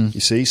football. Mm-hmm. You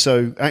see?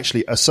 So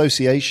actually,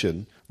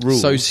 association rules...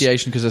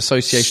 Association, because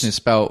association is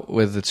spelt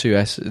with the two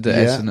S,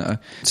 S and the...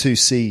 two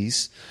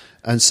C's.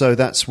 And so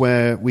that's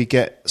where we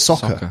get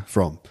soccer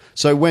from.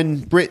 So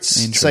when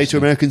Brits say to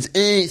Americans,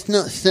 it's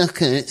not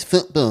soccer, it's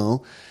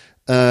football...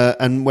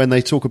 and when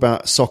they talk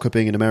about soccer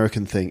being an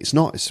American thing, it's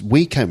not.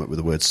 We came up with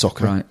the word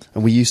soccer, right.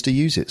 And we used to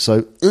use it.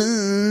 So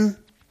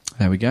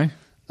there we go.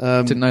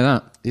 Didn't know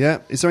that.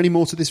 Yeah. Is there any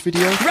more to this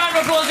video? Round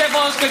of applause,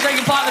 everyone, for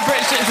taking part in the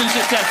British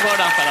citizenship test. Well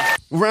done, fella.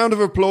 Round of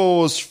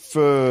applause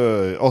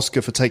for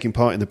Oscar for taking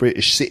part in the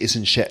British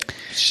citizenship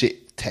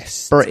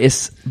test.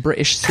 British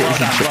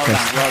citizenship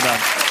test. Well done.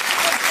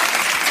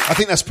 I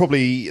think that's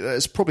probably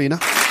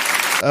enough.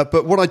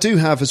 But what I do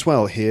have as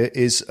well here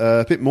is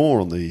a bit more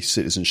on the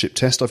citizenship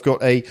test. I've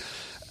got a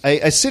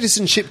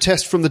citizenship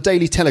test from the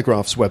Daily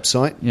Telegraph's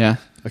website. Yeah.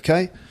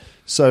 Okay.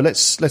 So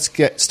let's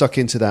get stuck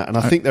into that. And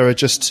I think there are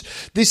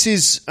this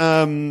is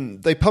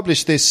they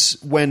published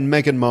this when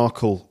Meghan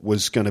Markle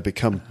was going to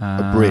become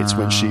a Brit,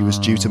 when she was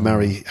due to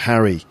marry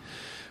Harry.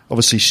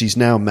 Obviously, she's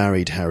now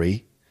married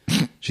Harry.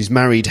 She's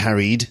married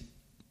Harry.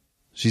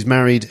 She's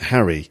married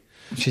Harry.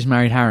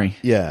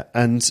 Yeah,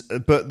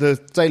 but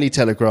the Daily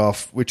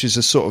Telegraph, which is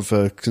a sort of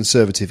a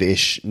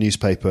conservative-ish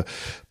newspaper,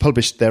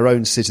 published their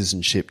own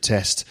citizenship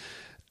test,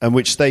 and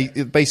which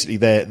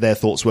their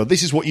thoughts were,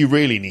 this is what you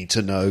really need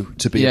to know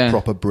to be a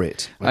proper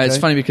Brit. Okay? It's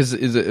funny because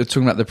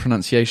talking about the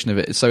pronunciation of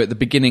it. So at the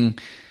beginning,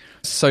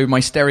 my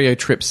Stereo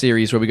Trip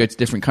series where we go to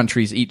different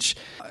countries each.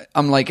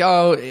 I'm like,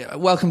 oh,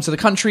 welcome to the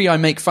country. I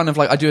make fun of,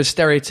 I do a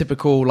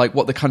stereotypical,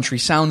 what the country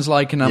sounds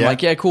like. And I'm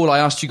like, yeah, cool. I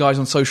asked you guys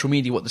on social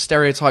media what the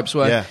stereotypes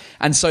were. Yeah.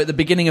 And so at the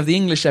beginning of the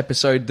English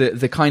episode,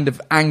 the kind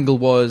of angle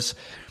was,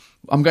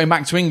 I'm going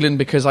back to England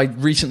because I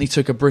recently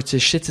took a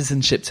British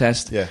citizenship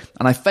test. Yeah.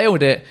 And I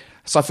failed it.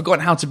 So I've forgotten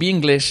how to be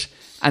English.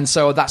 And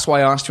so that's why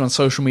I asked you on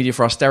social media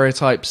for our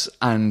stereotypes,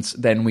 and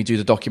then we do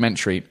the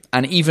documentary.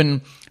 And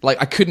even,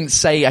 I couldn't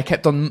say, I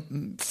kept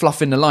on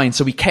fluffing the line,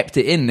 so we kept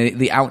it in,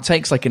 the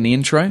outtakes, in the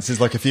intro. This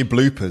is like a few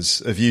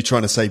bloopers of you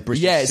trying to say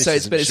British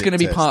citizenship but it's going to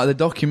be test. part of the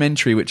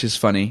documentary, which is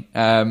funny.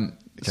 So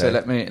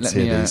let me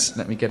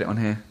get it on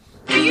here.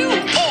 You all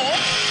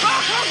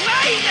fucking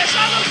made this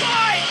other fight,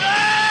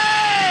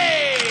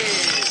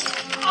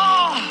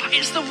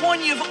 it's the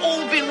one you've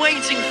all been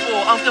waiting for.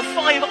 After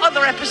 5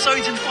 other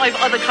episodes in 5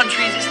 other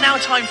countries, it's now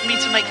time for me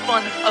to make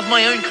fun of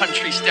my own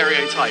country's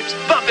stereotypes.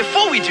 But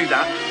before we do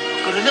that,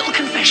 I've got a little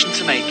confession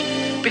to make.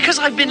 Because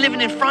I've been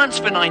living in France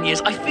for 9 years,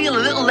 I feel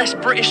a little less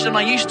British than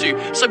I used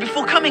to. So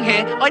before coming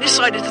here, I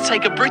decided to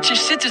take a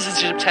British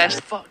citizenship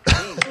test.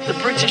 The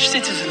British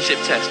citizenship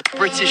test.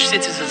 British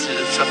citizenship.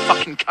 It's a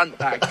fucking cunt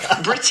bag.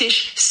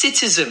 British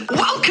citizen.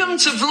 Welcome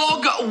to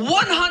vlog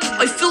 100.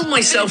 I filmed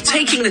myself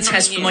taking the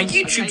test for my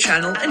YouTube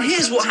channel, and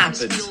here's what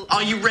happened.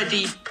 Are you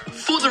ready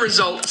for the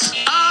results?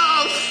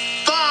 Oh,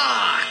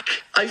 fuck!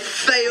 I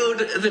failed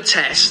the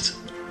test.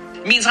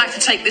 means I have to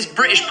take this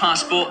British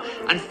passport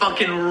and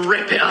fucking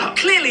rip it up.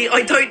 Clearly,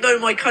 I don't know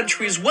my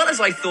country as well as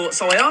I thought,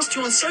 so I asked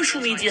you on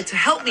social media to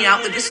help me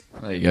out with this.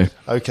 There you go.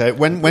 Okay,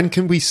 when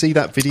can we see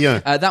that video?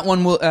 That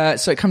one will.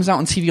 So it comes out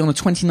on TV on the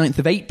 29th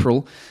of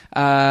April.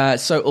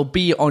 So it'll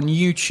be on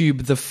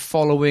YouTube the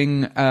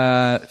following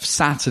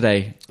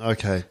Saturday.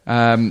 Okay.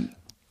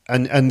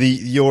 And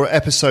your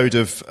episode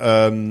of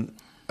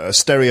a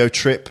stereo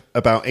trip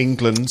about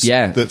England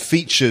that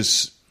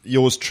features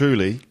yours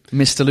truly,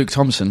 Mr. Luke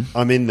Thompson.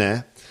 I'm in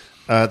there.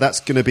 That's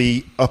going to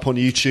be up on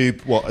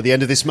YouTube. What, at the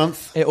end of this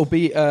month? It'll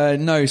be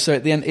no. So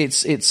at the end,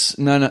 it's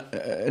no.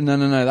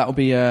 That'll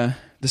be the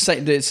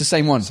same. It's the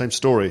same one. Same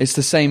story. It's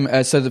the same.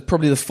 So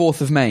probably the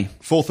 4th of May.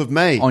 4th of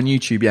May on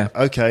YouTube. Yeah.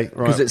 Okay.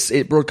 Right. Because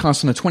it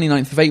broadcasts on the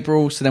 29th of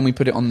April. So then we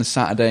put it on the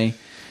Saturday.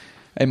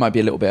 It might be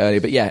a little bit earlier,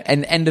 but yeah,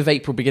 end of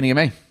April, beginning of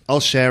May. I'll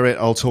share it.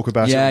 I'll talk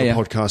about it on the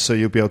podcast, so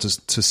you'll be able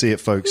to see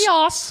it, folks.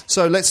 Yes.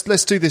 So let's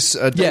do this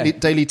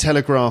Daily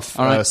Telegraph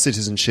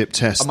citizenship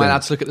test. Am I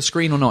allowed to look at the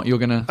screen or not? You're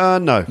gonna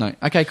no.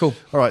 Okay, cool.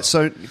 All right.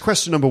 So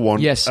question number 1.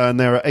 Yes. And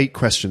there are 8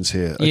 questions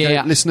here. Okay?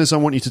 Yeah. Listeners, I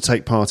want you to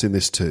take part in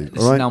this too.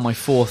 This all right. is now my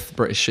 4th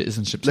British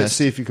citizenship test. Let's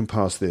see if you can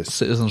pass this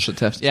citizenship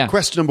test. Yeah.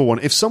 Question number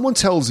 1: if someone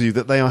tells you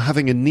that they are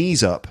having a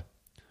knees up,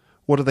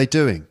 what are they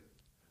doing?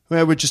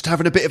 Well, we're just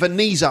having a bit of a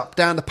knees up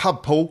down the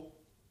pub, Paul.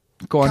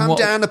 Go on, Come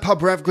down the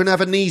pub, we're going to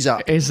have a knees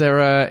up. Is there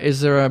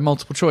a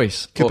multiple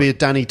choice? Could be a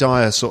Danny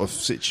Dyer sort of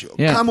situation.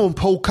 Yeah. Come on,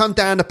 Paul, come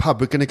down the pub.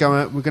 We're going to go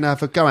out. We're going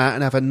to go out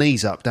and have a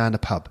knees up down the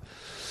pub.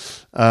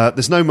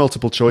 There's no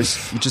multiple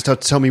choice. You just have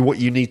to tell me what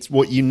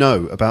you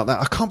know about that.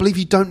 I can't believe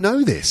you don't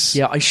know this.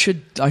 Yeah, I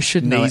should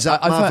know. Knees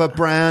up, Mother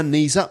Brown.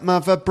 Knees up,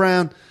 Mother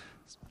Brown.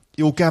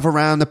 You'll gather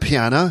around the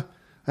piano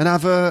and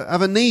have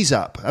a knees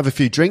up. Have a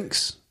few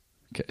drinks.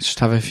 Okay, just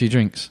have a few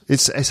drinks.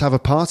 It's have a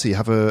party.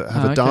 Have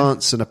a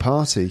dance and a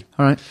party.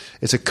 All right.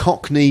 It's a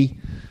Cockney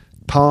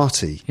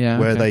party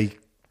where they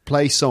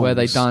play songs, where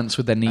they dance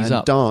with their knees and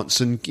up.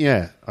 Dance and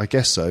I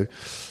guess so.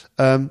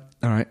 All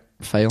right.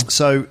 Fail.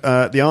 So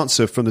the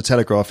answer from the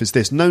Telegraph is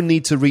this: no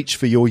need to reach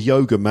for your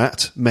yoga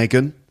mat,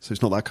 Megan. So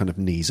it's not that kind of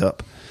knees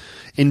up.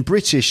 In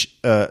British,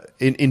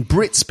 in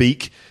Brit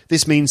speak,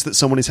 this means that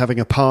someone is having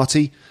a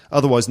party,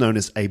 otherwise known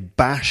as a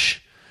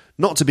bash.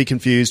 Not to be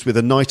confused with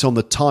a night on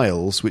the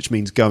tiles, which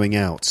means going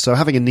out. So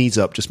having a knees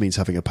up just means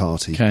having a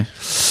party. Okay.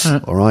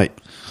 All right.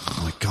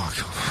 Oh my God.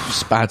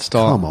 It's a bad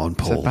start. Come on,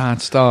 Paul. It's a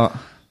bad start.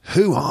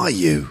 Who are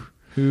you?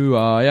 Who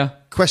are ya?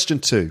 Question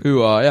 2.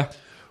 Who are ya?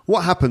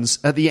 What happens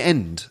at the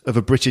end of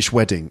a British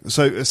wedding?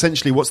 So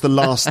essentially, what's the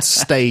last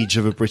stage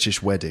of a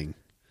British wedding?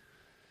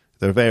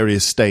 There are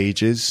various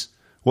stages.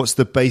 What's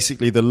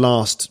basically the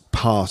last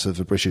part of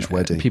a British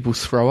wedding? People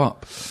throw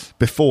up.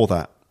 Before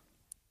that.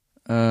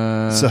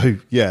 So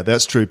yeah,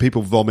 that's true.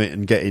 People vomit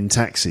and get in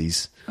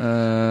taxis.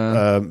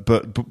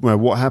 But well,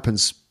 what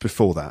happens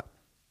before that?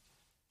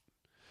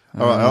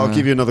 All right, I'll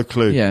give you another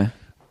clue. Yeah.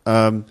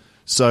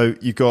 So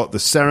you got the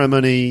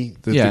ceremony.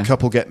 The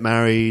couple get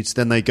married.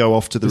 Then they go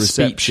off to the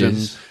reception.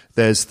 Speeches.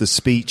 There's the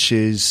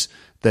speeches.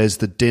 There's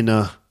the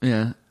dinner.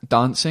 Yeah.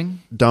 Dancing.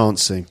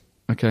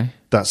 Okay.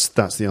 That's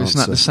the answer. Isn't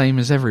that the same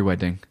as every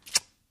wedding?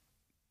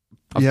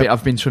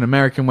 I've been to an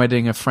American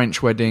wedding, a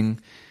French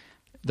wedding.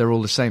 They're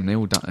all the same. They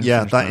all dance.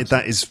 Yeah,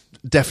 that is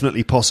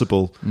definitely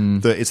possible.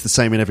 That it's the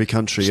same in every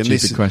country.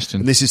 Stupid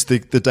question. And this is the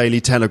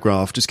Daily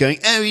Telegraph just going,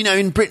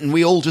 in Britain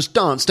we all just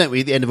dance, don't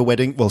we, at the end of a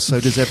wedding? Well, so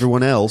does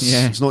everyone else.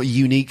 Yeah. It's not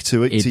unique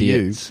to it.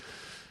 Idiots. To you.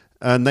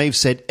 And they've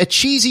said a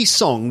cheesy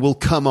song will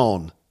come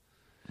on.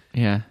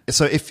 Yeah.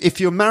 So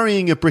if you're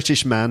marrying a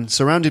British man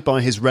surrounded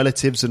by his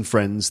relatives and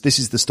friends, this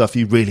is the stuff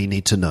you really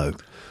need to know.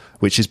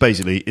 Which is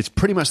basically, it's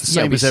pretty much the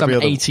same as every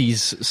other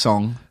 80s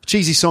song.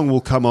 Cheesy song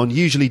will come on,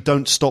 usually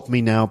Don't Stop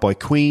Me Now by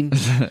Queen,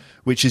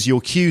 which is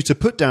your cue to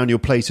put down your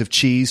plate of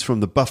cheese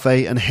from the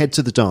buffet and head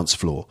to the dance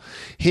floor.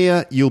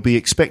 Here, you'll be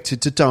expected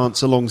to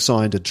dance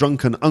alongside a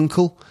drunken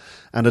uncle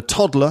and a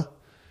toddler,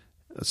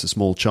 that's a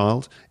small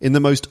child, in the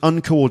most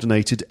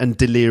uncoordinated and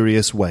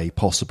delirious way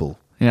possible.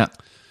 Yeah.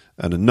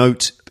 And a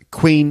note,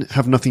 Queen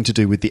have nothing to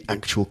do with the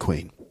actual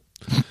Queen.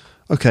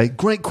 Okay,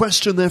 great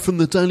question there from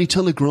the Daily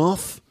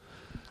Telegraph.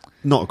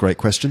 Not a great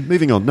question.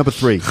 Moving on. Number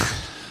 3.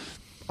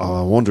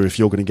 I wonder if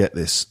you're going to get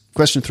this.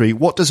 Question 3.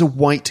 What does a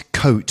white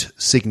coat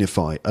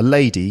signify? A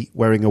lady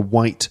wearing a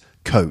white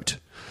coat.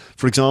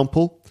 For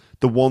example,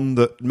 the one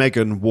that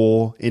Meghan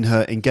wore in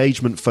her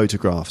engagement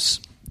photographs.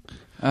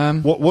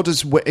 What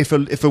does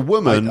if a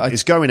woman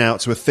is going out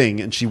to a thing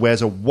and she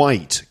wears a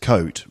white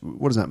coat?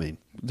 What does that mean?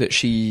 That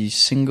she's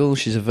single.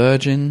 She's a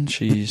virgin.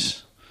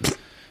 She's.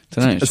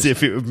 Don't know, as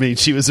if it would mean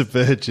she was a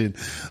virgin.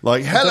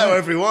 Like, hello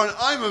everyone,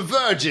 I'm a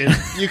virgin.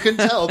 You can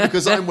tell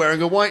because I'm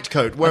wearing a white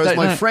coat, whereas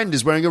my friend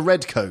is wearing a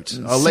red coat.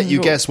 I'll let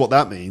you guess what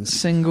that means.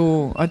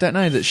 Single, I don't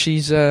know, that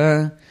she's...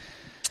 Well,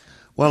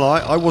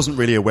 I wasn't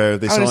really aware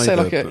of this either. I would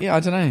say I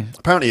don't know.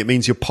 Apparently it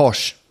means you're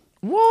posh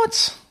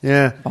What?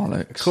 Yeah.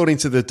 Bollocks. According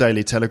to the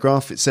Daily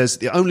Telegraph, it says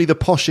only the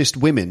poshest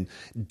women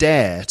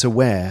dare to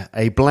wear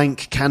a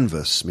blank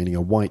canvas, meaning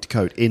a white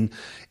coat, in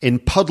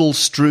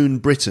puddle-strewn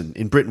Britain,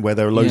 where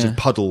there are loads of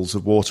puddles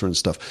of water and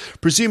stuff.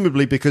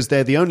 Presumably because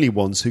they're the only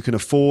ones who can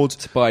afford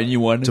To buy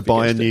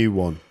a new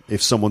one.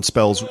 if someone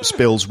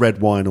spills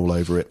red wine all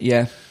over it.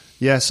 Yeah.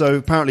 Yeah, so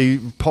apparently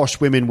posh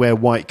women wear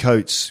white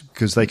coats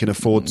because they can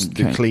afford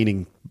the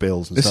cleaning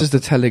bills and This stuff.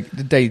 is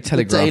the Daily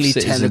Telegraph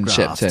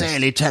citizenship test.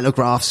 Daily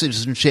Telegraph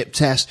citizenship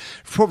test,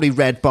 probably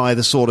read by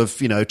the sort of,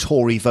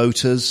 Tory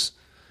voters.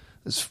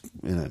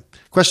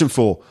 Question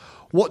 4.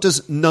 What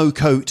does no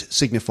coat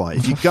signify?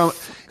 If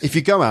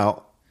you go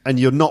out and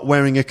you're not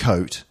wearing a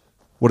coat,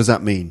 what does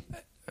that mean?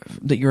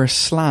 That you're a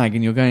slag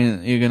and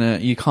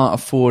you can't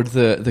afford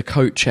the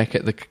coat check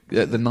at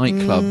the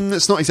nightclub.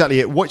 That's not exactly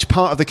it. Which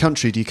part of the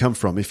country do you come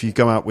from if you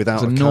go out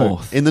without a coat?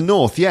 North. In the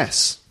north,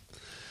 yes.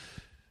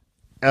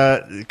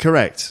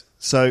 Correct.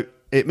 So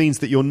it means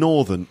that you're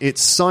northern.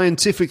 It's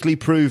scientifically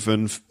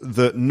proven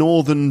that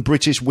northern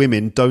British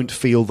women don't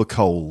feel the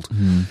cold.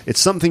 It's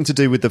something to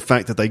do with the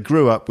fact that they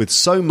grew up with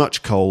so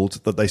much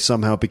cold that they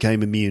somehow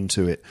became immune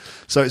to it.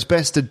 So it's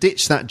best to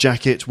ditch that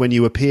jacket when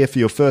you appear for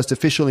your first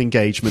official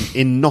engagement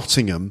in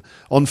Nottingham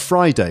on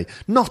Friday.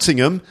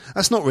 Nottingham?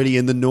 That's not really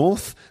in the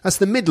north. That's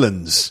the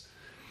Midlands.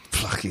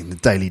 Fucking the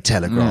Daily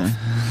Telegraph.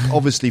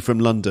 Obviously from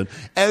London.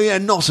 Oh yeah,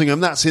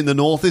 Nottingham, that's in the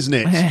north, isn't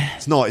it?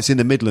 It's not, it's in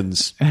the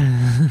Midlands.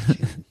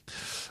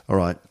 All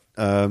right.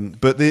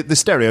 But the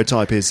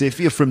stereotype is if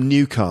you're from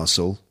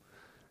Newcastle...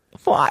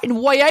 What?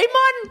 Why,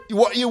 man?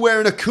 What are you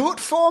wearing a coat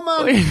for,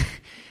 man?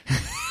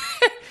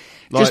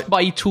 Just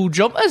buy 2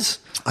 jumpers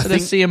for the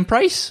same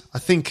price. I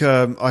think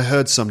I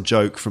heard some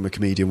joke from a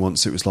comedian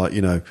once. It was like,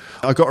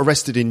 I got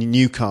arrested in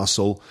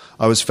Newcastle.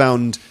 I was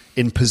found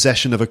in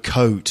possession of a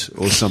coat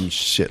or some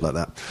shit like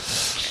that.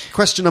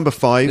 Question number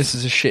 5. This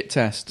is a shit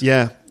test.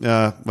 Yeah.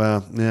 Yeah.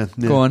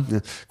 Go on. Yeah.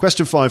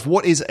 Question 5.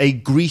 What is a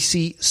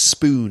greasy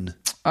spoon?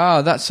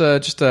 That's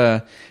just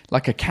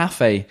like a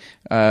cafe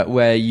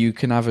where you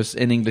can have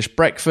an English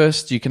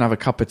breakfast, you can have a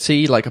cup of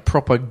tea, like a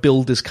proper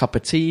builder's cup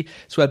of tea.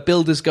 It's where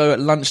builders go at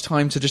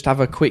lunchtime to just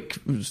have a quick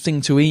thing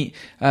to eat,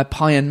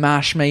 pie and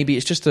mash maybe.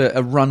 It's just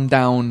a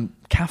rundown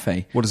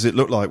cafe. What does it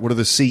look like? What do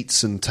the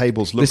seats and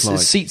tables look like?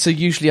 The seats are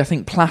usually, I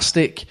think,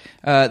 plastic.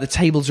 The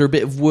tables are a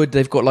bit of wood.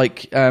 They've got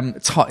like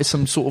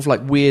some sort of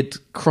like weird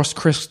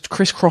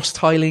crisscross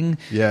tiling.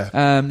 Yeah.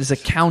 There's a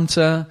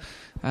counter.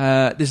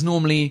 There's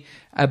normally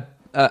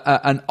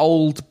an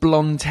old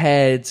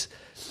blonde-haired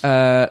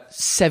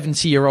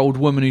 70-year-old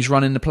woman who's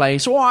running the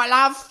place. All right,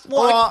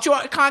 love.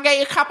 Can I get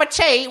you a cup of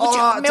tea? Would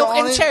you milk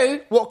in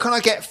too? What can I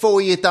get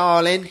for you,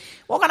 darling?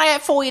 What can I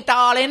get for you,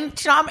 darling?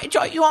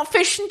 You want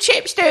fish and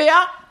chips, do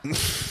you?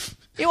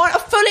 You want a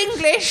full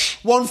English?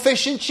 One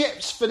fish and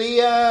chips for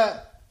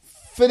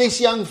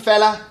this young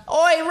fella.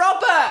 Oi,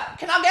 Robert,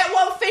 can I get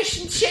 1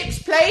 fish and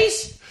chips,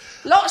 please?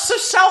 Lots of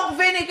salt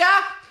vinegar.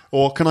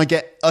 Or can I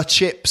get a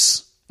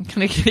chips?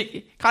 Can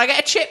I get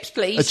a chips,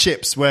 please? A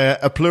chips, where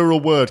a plural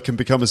word can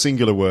become a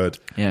singular word.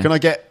 Yeah. Can I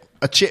get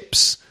a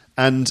chips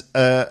and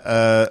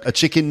a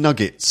chicken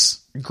nuggets?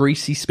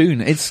 Greasy spoon.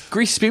 It's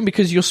greasy spoon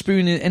because your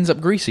spoon ends up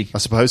greasy. I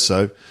suppose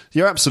so.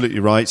 You're absolutely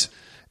right.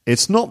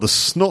 It's not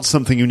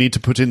something you need to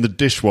put in the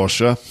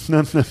dishwasher.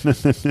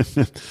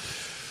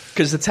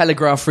 Because the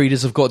Telegraph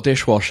readers have got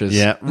dishwashers.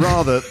 Yeah.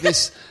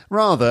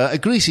 Rather, a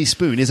greasy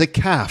spoon is a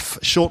caf,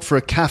 short for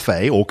a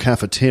cafe or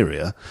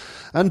cafeteria.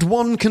 And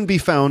one can be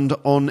found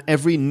on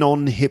every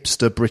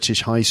non-hipster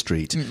British high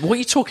street. What are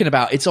you talking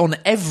about? It's on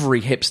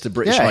every hipster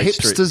British high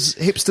street.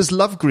 Hipsters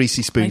love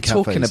greasy spoon What are you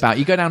cafes. talking about?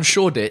 You go down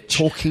Shoreditch.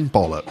 Talking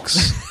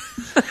bollocks.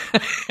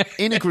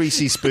 In a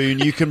greasy spoon,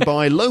 you can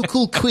buy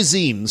local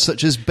cuisine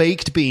such as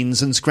baked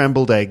beans and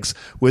scrambled eggs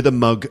with a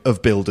mug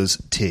of builder's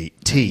tea.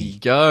 There you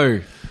go.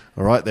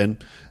 All right, then.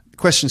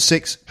 Question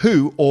 6.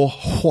 Who or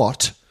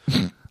what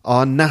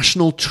are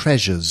national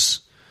treasures?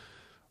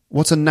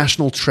 What's a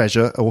national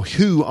treasure, or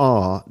who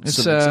are It's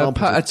some a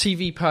examples?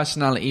 TV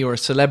personality or a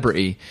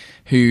celebrity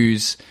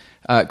who's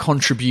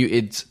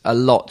contributed a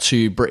lot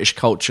to British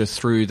culture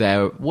through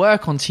their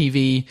work on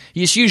TV.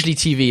 It's usually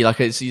TV, like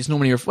it's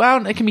normally,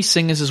 well, it can be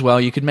singers as well.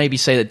 You could maybe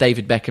say that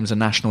David Beckham's a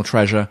national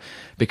treasure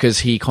because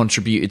he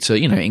contributed to,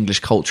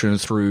 English culture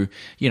and through,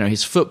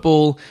 his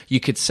football. You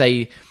could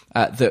say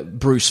that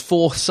Bruce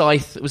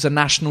Forsyth was a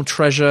national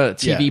treasure,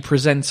 TV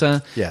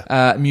presenter.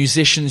 Yeah.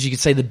 Musicians, you could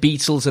say the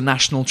Beatles are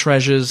national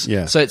treasures.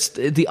 Yeah. So it's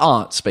the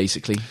arts,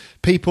 basically.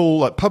 People,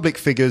 like public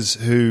figures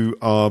who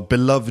are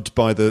beloved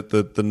by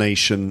the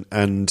nation,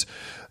 and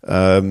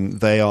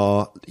they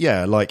are,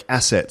 like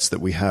assets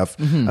that we have.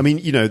 Mm-hmm. I mean,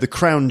 the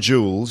crown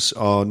jewels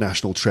are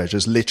national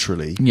treasures,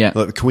 literally. Yeah.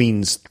 Like the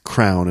Queen's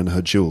crown and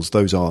her jewels,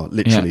 those are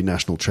literally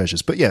national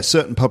treasures. But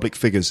certain public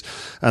figures,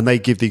 and they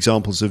give the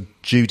examples of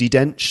Judi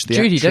Dench, the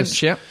actress.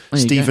 Dench, yeah. There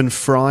you Stephen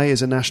Fry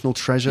is a national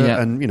treasure,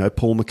 Yeah. and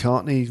Paul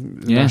McCartney,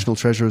 national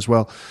treasure as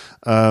well,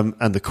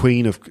 and the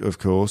Queen, of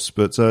course.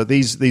 But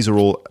these are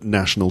all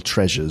national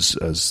treasures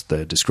as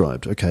they're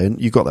described. Okay, and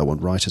you got that one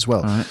right as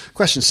well. Right.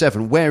 Question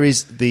 7: where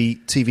is the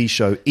TV TV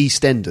show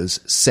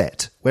EastEnders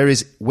set? Where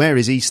is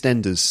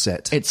EastEnders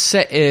set? It's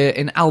set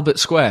in Albert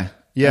Square,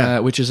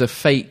 which is a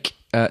fake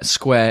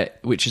square,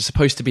 which is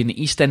supposed to be in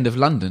the East End of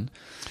London.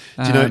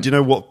 Do you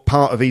know what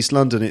part of East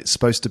London it's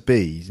supposed to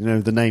be? Do you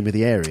know the name of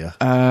the area?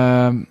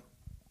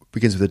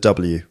 Begins with a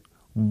W.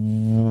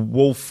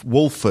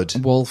 Walford.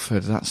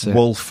 Walford, that's it.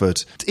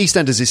 Walford.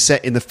 EastEnders is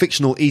set in the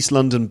fictional East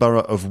London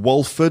borough of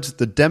Walford,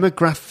 the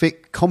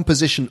demographic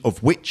composition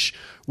of which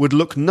would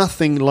look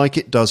nothing like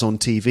it does on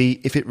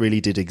TV if it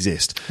really did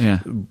exist.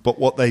 Yeah. But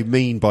what they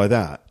mean by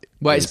that...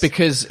 Well, it's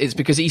because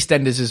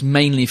EastEnders is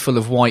mainly full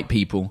of white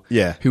people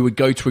who would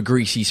go to a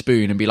greasy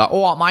spoon and be like,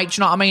 all right, mate, do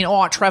you know what I mean?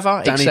 All right,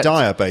 Trevor. Danny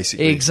Dyer,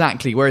 basically.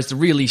 Exactly. Whereas the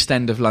real East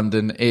End of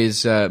London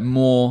is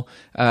more...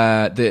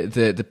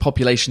 the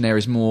population there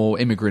is more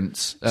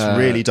immigrants. It's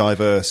really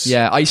diverse.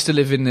 Yeah, I used to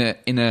live in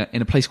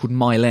a place called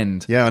Mile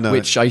End. Yeah, I know.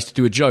 Which I used to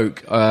do a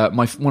joke. One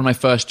of my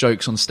first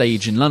jokes on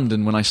stage in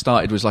London when I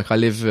started was like, I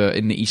live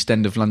in the East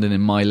End of London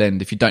in Mile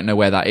End. If you don't know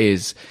where that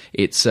is,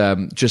 it's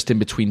just in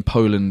between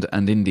Poland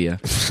and India.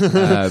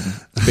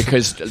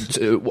 Because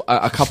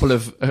a couple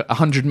of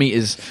 100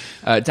 meters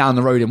down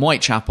the road in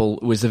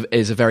Whitechapel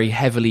is a very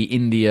heavily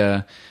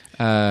India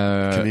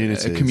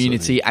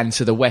community, and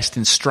to the west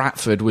in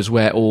Stratford was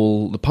where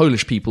all the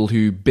Polish people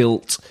who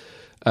built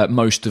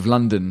most of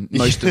London,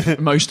 most of the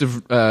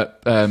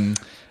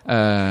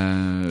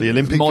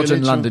Olympic modern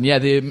Village, London,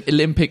 the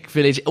Olympic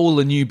Village, all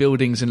the new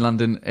buildings in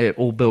London,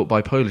 all built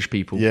by Polish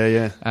people. So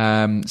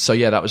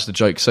that was the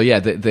joke. So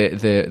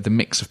the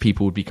mix of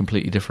people would be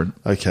completely different.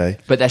 Okay,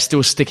 but they're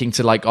still sticking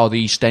to like the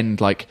East End,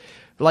 like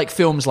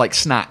films like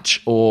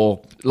Snatch or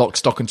Lock,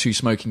 Stock and Two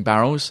Smoking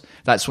Barrels.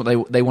 That's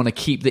what they want to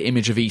keep the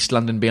image of East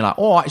London being like,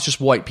 it's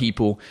just white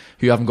people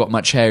who haven't got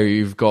much hair,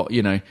 who've got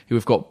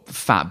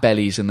fat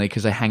bellies, and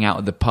because they hang out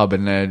at the pub,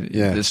 and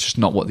it's just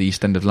not what the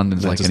East End of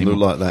London's like anymore. It doesn't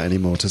look like that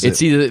anymore, does it?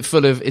 It's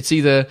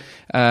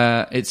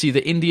either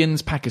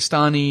Indians,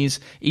 Pakistanis,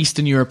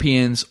 Eastern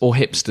Europeans, or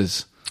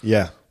hipsters.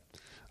 Yeah.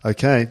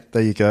 Okay,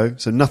 there you go.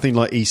 So nothing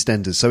like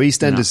EastEnders. So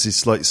EastEnders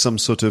is like some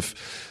sort of.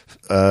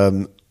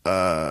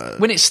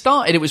 When it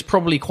started, it was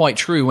probably quite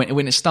true.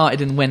 When it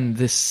started in the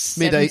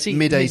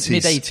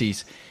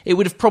mid-80s, it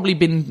would have probably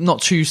been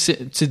not too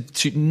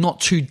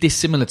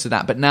dissimilar to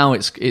that. But now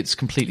it's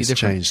completely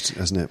different. It's changed,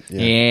 hasn't it?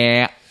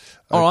 Yeah.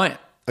 All right.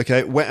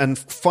 Okay, and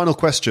final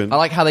question. I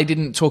like how they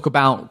didn't talk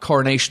about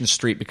Coronation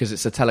Street because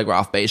it's a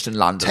Telegraph based in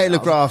London.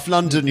 Telegraph,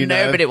 London, you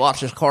know. Nobody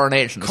watches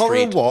Coronation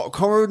Street.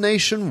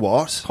 Coronation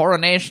what?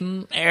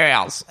 Coronation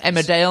areas.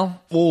 Emmerdale.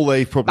 All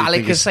they probably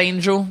think is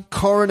Angel.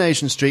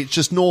 Coronation Street,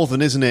 just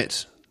northern, isn't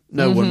it?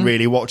 No one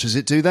really watches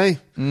it, do they?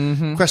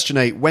 Mm-hmm. Question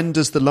 8. When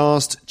does the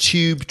last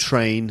tube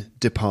train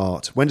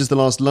depart? When does the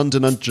last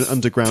London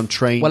Underground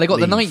train Well, they got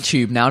leave? the night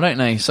tube now, don't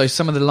they? So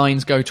some of the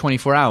lines go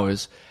 24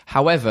 hours.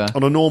 However...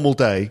 On a normal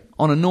day?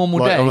 On a normal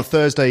day? On a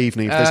Thursday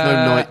evening, if there's no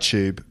night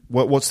tube.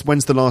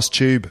 When's the last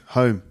tube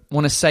home? I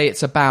want to say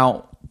it's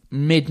about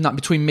midnight,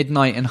 between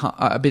midnight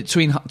and...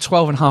 between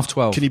 12 and half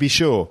 12. Can you be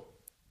sure?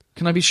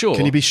 Can I be sure?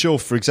 Can you be sure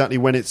for exactly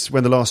when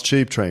the last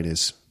tube train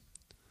is?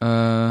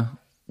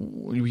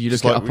 You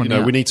look it up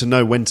on we need to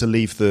know when to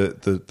leave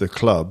the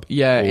club.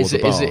 Yeah, or is the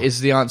bar.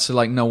 Is the answer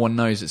like no one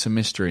knows? It's a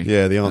mystery.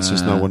 Yeah, the answer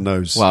is no one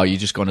knows. Well, you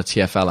just go on a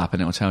TFL app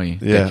and it will tell you.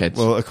 Yeah. Dickheads.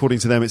 Well, according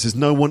to them, it says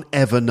no one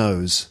ever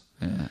knows.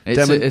 Yeah.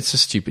 It's a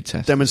stupid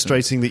test.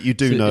 Demonstrating that you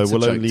do know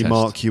will only test.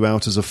 mark you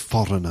out as a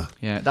foreigner.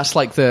 Yeah, that's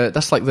like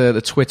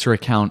the Twitter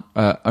account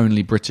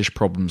Only British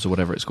Problems or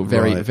whatever it's called.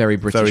 Very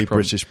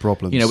British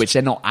problems. You know, which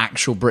they're not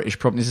actual British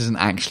problems. This isn't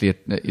actually a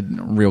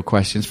real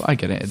questions, but I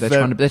get it.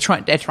 They're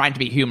trying to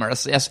be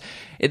humorous. Yes,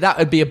 that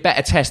would be a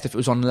better test if it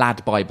was on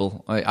Lad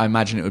Bible. I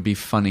imagine it would be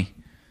funny.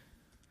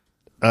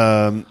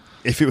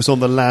 If it was on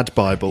the Lad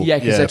Bible, yeah,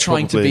 because they're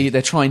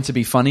trying to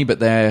be funny, but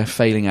they're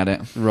failing at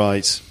it.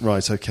 Right,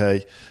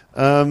 okay.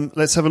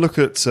 Let's have a look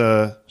at.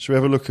 Shall we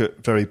have a look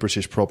at very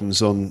British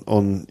problems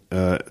on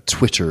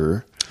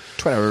Twitter?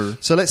 So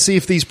let's see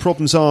if these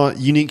problems are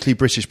uniquely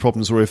British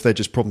problems or if they're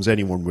just problems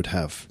anyone would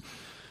have.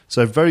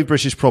 So, very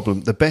British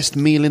problem: the best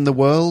meal in the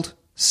world,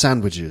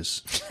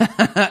 sandwiches.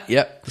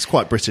 Yep, it's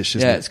quite British,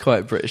 isn't it? Yeah, it's quite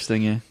a British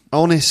thing. Yeah.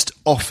 Honest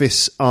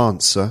office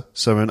answer.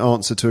 So, an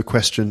answer to a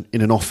question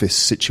in an office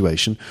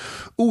situation.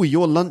 Ooh,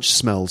 your lunch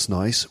smells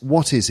nice.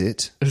 What is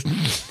it?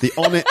 The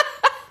honest.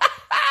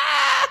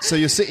 So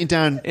you're sitting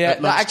down at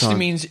lunchtime. That actually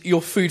means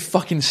your food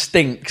fucking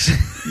stinks.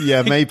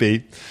 Yeah,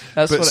 maybe.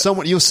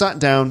 You're sat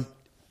down,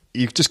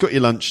 you've just got your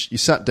lunch, you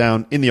sat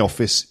down in the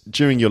office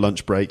during your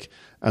lunch break,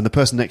 and the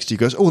person next to you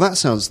goes, "Oh, that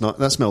smells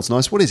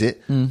nice. What is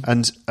it?"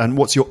 And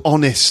what's your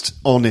honest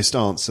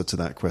answer to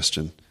that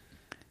question?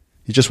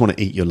 You just want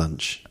to eat your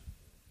lunch.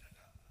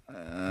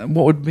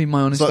 What would be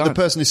my honest answer? answer? The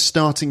person is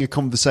starting a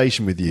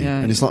conversation with you,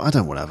 and it's like, I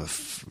don't want to have a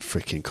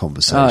freaking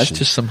conversation. Oh, it's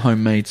just some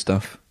homemade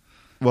stuff.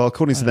 Well,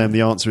 according to them,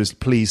 the answer is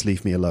please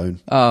leave me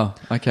alone. Oh,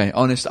 okay.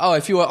 Honest. Oh,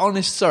 if you were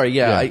honest, sorry.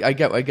 Yeah. I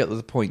get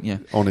the point. Yeah.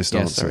 Honest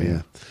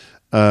answer.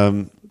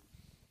 Yeah.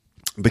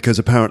 Because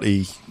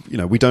apparently,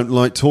 we don't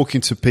like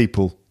talking to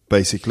people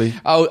basically.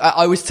 Oh,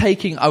 I was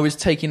taking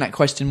that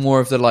question more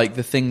of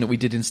the thing that we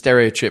did in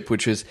Stereotrip,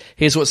 which was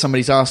here's what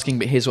somebody's asking,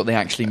 but here's what they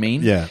actually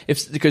mean. Yeah.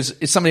 Because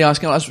if somebody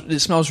asking, oh, it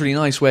smells really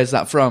nice, where's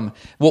that from?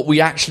 What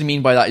we actually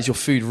mean by that is your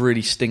food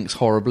really stinks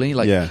horribly.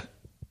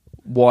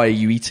 Why are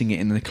you eating it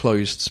in a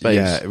closed space?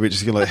 Yeah, which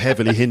is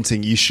heavily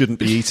hinting you shouldn't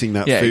be eating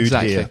that food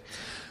exactly. here.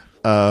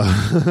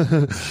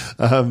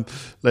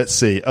 Let's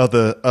see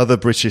other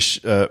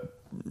British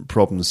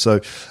problems. So,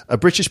 a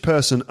British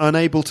person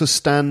unable to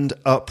stand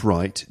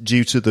upright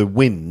due to the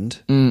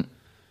wind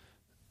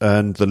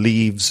and the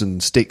leaves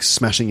and sticks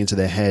smashing into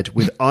their head,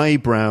 with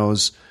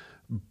eyebrows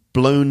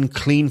blown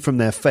clean from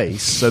their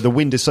face. So the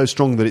wind is so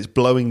strong that it's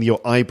blowing your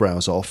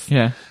eyebrows off,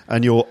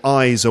 and your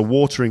eyes are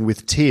watering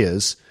with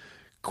tears,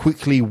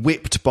 quickly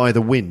whipped by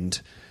the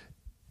wind.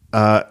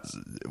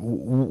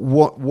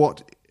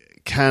 What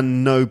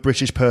can no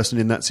British person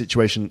in that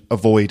situation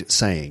avoid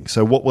saying?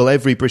 So what will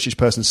every British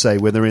person say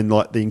when they're in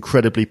the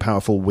incredibly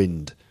powerful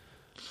wind?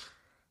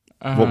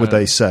 What would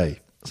they say?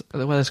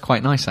 The weather's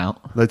quite nice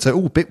out. They'd say,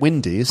 "Oh, a bit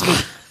windy, isn't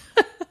it?"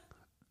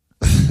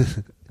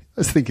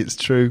 I think it's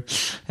true.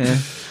 Yeah.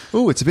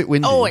 Oh, it's a bit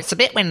windy. Oh, it's a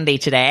bit windy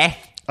today.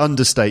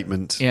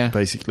 Understatement,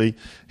 basically.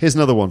 Here's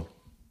another one.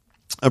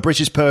 A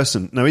British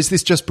person. Now, is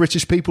this just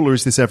British people or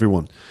is this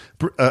everyone?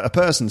 A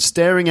person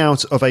staring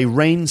out of a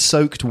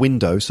rain-soaked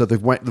window, so the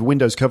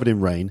window's covered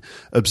in rain,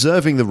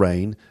 observing the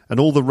rain and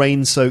all the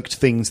rain-soaked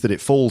things that it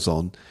falls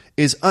on,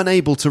 is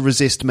unable to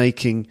resist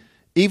making,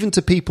 even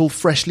to people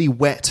freshly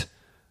wet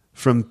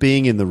from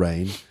being in the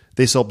rain,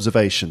 this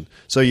observation.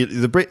 So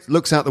the Brit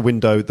looks out the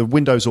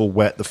window's all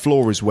wet, the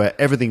floor is wet,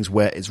 everything's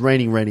wet, it's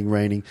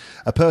raining.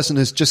 A person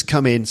has just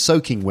come in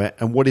soaking wet,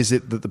 and what is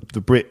it that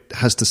the Brit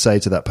has to say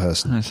to that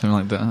person? Something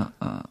like that.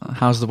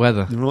 How's the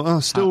weather?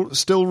 Oh,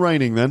 still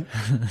raining then.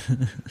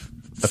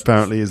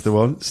 Apparently is the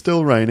one.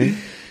 Still raining.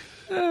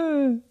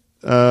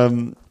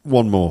 One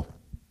more.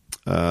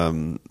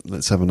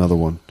 Let's have another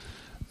one.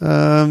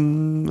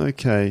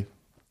 Okay.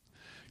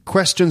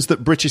 Questions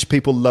that British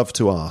people love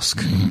to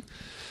ask.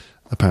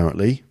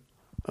 Apparently.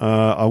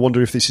 I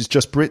wonder if this is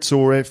just Brits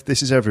or if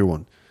this is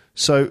everyone.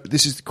 So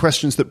this is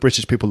questions that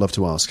British people love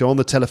to ask. Go on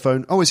the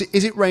telephone. Oh, is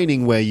it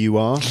raining where you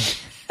are?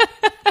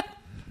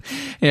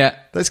 Yeah.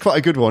 That's quite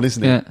a good one,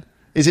 isn't it? Yeah.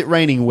 Is it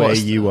raining where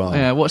you are?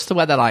 Yeah, what's the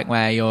weather like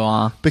where you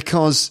are?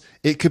 Because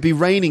it could be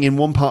raining in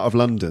one part of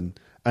London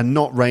and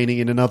not raining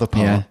in another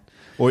part. Yeah.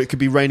 Or it could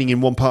be raining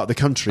in one part of the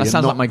country and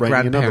not raining in another part. That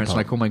sounds like my grandparents,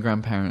 like all my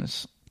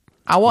grandparents.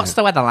 Oh, what's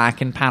the weather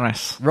like in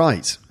Paris?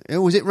 Right.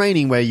 Oh, is it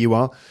raining where you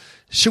are?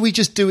 Should we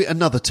just do it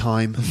another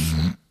time?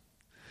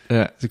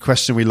 Yeah. The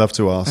question we love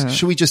to ask.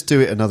 Should we just do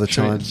it another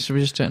time? Should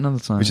we just do it another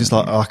time? Which is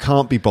like, I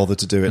can't be bothered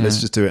to do it.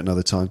 Let's just do it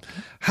another time.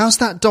 How's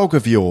that dog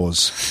of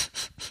yours?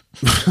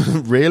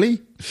 Really?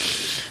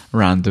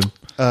 Random.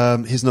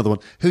 Here's another one.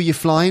 Who are you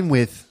flying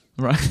with?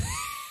 Right.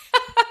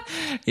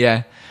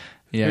 Yeah.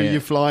 Who are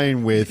you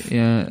flying with?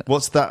 Yeah.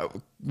 What's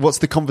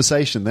the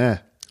conversation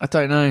there? I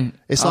don't know.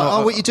 It's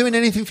like, what, you doing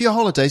anything for your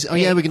holidays? Oh,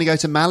 yeah, we're going to go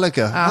to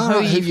Malaga. Who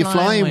are you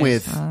flying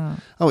with?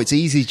 Oh, it's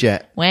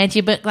EasyJet. Where'd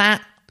you book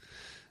that?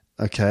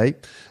 Okay.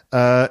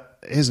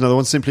 Here's another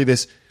one. Simply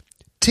this.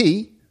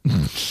 Tea? Do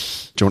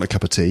you want a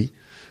cup of tea?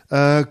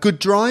 Good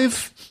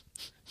drive?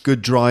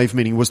 Good drive,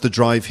 meaning was the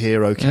drive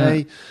here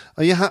okay?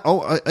 Yeah.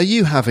 Are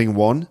you having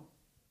one?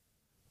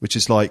 Which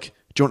is like,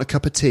 do you want a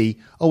cup of tea?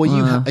 Oh,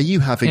 are you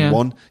having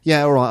one?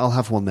 Yeah, all right, I'll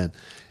have one then.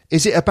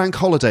 Is it a bank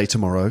holiday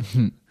tomorrow?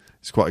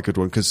 It's quite a good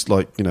one because,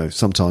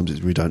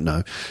 sometimes we don't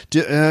know.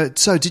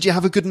 So, did you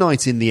have a good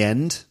night in the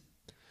end?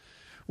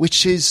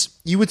 Which is,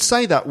 you would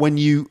say that when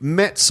you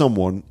met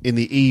someone in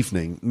the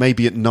evening,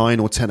 maybe at 9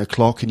 or 10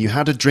 o'clock, and you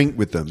had a drink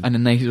with them. And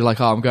then they were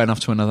like, oh, I'm going off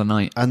to another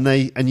night.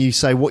 And you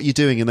say, what are you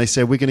doing? And they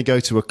say, we're going to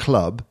go to a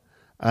club.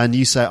 And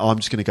you say, I'm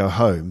just going to go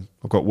home.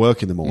 I've got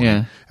work in the morning.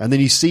 Yeah. And then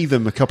you see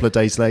them a couple of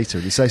days later,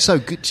 and you say, so,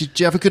 did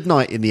you have a good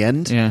night in the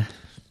end? Yeah.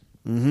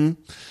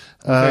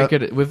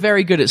 Mm-hmm. We're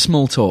very good at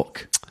small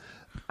talk.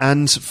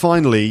 And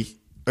finally,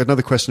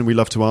 another question we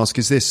love to ask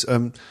is this.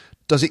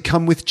 Does it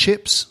come with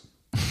chips?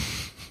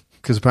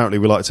 Because apparently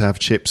we like to have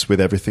chips with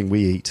everything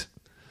we eat.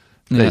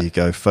 There you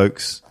go,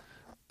 folks.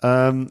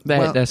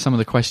 There's some of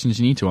the questions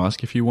you need to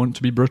ask if you want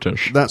to be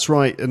British. That's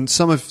right. And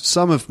some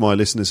of my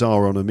listeners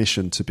are on a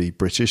mission to be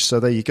British, so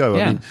there you go.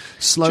 Yeah. I mean,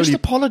 slowly... Just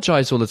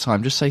apologise all the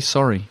time. Just say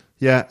sorry.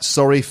 Yeah,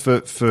 sorry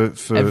for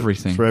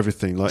everything. For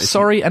everything. Like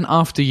sorry and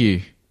after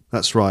you.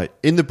 That's right.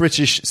 In the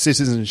British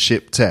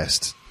citizenship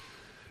test...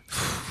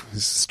 It's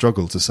a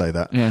struggle to say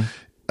that. Yeah.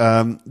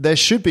 There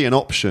should be an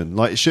option,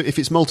 if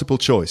it's multiple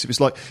choice. If it's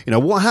like,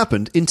 what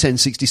happened in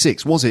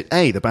 1066? Was it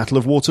A, the Battle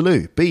of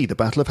Waterloo, B, the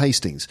Battle of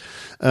Hastings,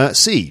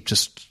 C,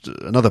 just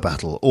another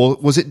battle, or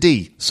was it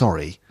D,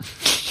 sorry?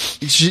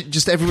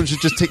 Everyone should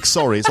just tick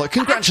sorry. It's like,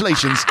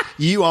 congratulations,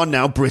 you are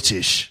now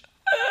British.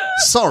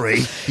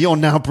 Sorry, you're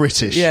now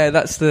British. Yeah,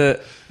 that'd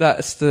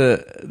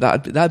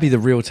be the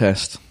real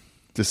test.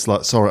 Just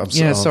like, sorry, I'm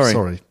sorry. Yeah, sorry. I'm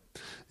sorry.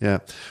 Yeah.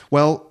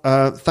 Well,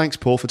 thanks,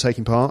 Paul, for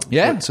taking part.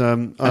 Yeah. But,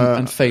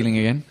 and failing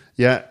again.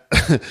 Yeah.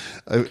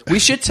 We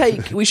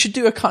should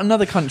do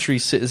another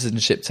country's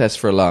citizenship test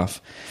for a laugh,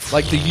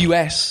 like the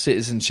US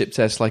citizenship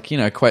test. Like Do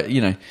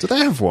they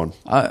have one?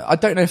 I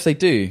don't know if they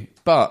do,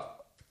 but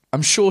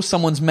I'm sure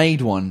someone's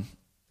made one.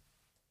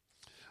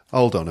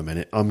 Hold on a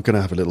minute. I'm going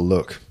to have a little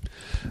look.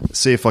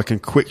 See if I can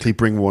quickly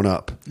bring one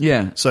up.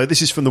 Yeah. So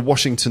this is from the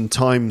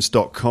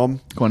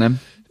WashingtonTimes.com. Go on, Em.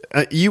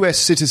 US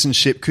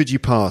citizenship, could you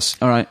pass?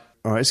 All right.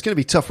 It's going to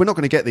be tough. We're not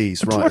going to get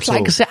these right It's at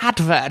all. like the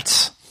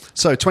adverts.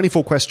 So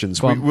 24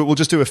 questions. Go on. We'll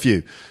just do a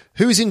few.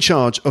 Who is in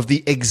charge of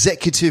the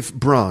executive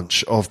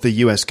branch of the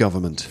US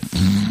government?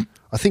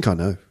 I think I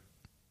know.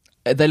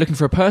 Are they looking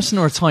for a person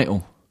or a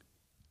title?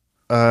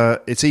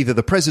 It's either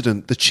the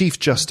president, the chief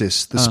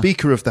justice, the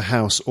speaker of the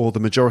house, or the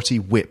majority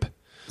whip.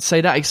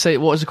 Say what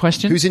was the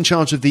question? Who's in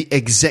charge of the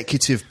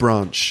executive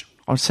branch?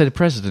 I'd say the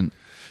president.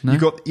 No? You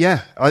got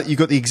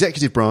the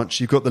executive branch,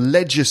 you've got the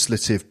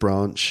legislative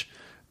branch,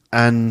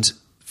 and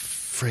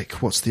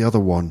what's the other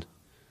one?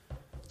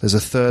 There's a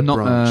third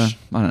branch.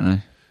 I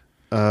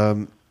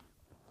don't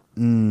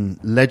know.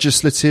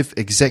 Legislative,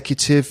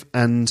 executive,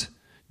 and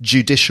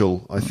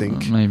judicial, I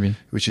think. Maybe.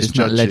 Which is It's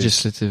not judges.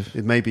 legislative.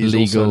 It maybe is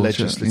legal, also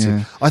legislative.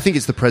 yeah. I think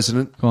it's the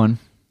president. Go on.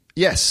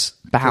 Yes.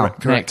 Bow.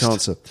 Correct Next.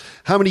 answer.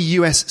 How many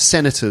US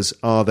senators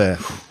are there?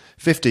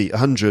 50,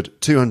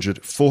 100,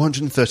 200,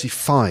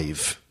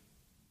 435.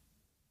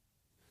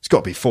 It's got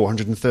to be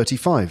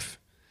 435.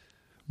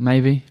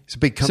 Maybe. It's a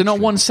big country. So not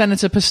one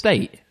senator per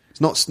state?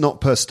 It's not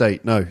per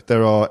state, no.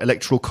 There are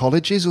electoral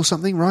colleges or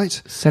something,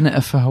 right?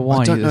 Senator for Hawaii,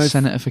 I don't know the if-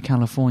 senator for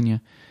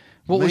California.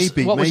 What was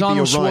maybe Arnold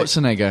you're right.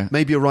 Schwarzenegger?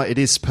 Maybe you're right, it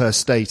is per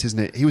state, isn't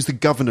it? He was the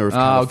governor of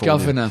California.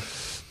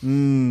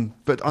 Governor.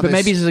 But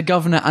Maybe he's a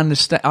governor and a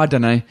state. I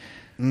don't know.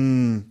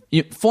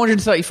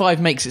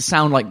 435 makes it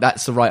sound like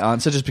that's the right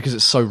answer just because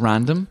it's so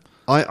random.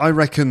 I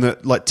reckon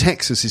that like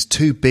Texas is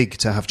too big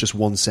to have just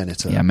one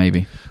senator. Yeah,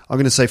 maybe. I'm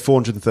going to say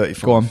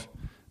 435. Go on.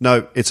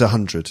 No, it's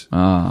 100.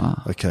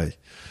 Okay.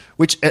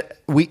 Which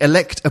we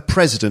elect a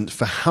president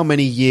for how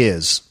many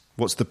years?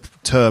 What's the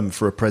term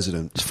for a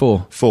president? It's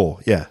 4. 4.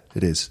 Yeah,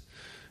 it is.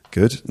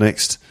 Good.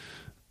 Next.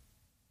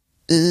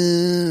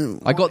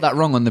 I got that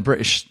wrong on the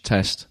British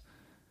test.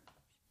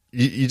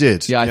 You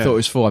did? Yeah, I thought it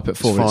was 4. I put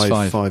 4. It's It's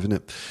 5. 5, isn't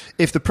it?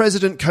 If the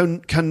president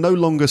can no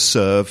longer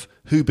serve,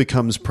 who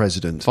becomes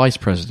president? Vice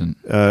president.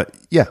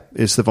 Yeah,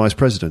 it's the vice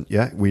president.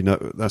 Yeah, we know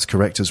that's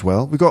correct as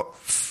well. We've got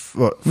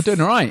We're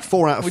doing all right.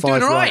 4 out of We're 5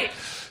 doing all right. right.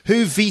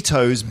 Who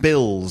vetoes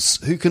bills?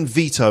 Who can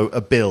veto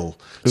a bill?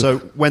 So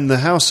when the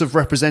House of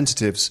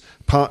Representatives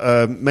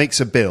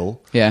makes a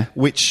bill, Yeah.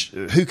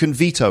 who can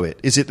veto it?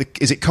 Is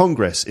it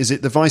Congress? Is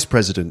it the vice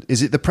president?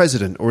 Is it the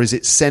president? Or is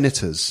it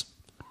senators?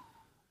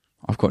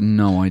 I've got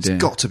no idea.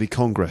 Got to be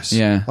Congress.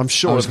 Yeah. I'm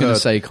sure I was I've gonna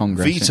heard say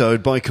Congress,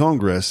 Vetoed by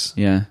Congress.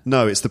 Yeah.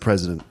 No, it's the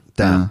president.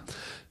 Damn.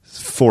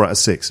 4 out of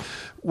 6.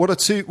 What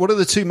are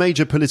the two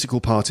major political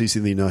parties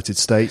in the United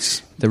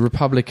States? The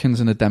Republicans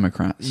and the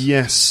Democrats.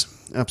 Yes,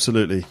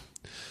 absolutely.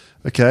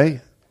 Okay.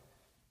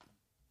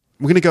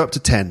 We're going to go up to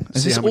 10.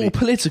 Is See this how many- all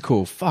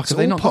political? Fuck, It's have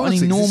they all not got any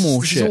politics.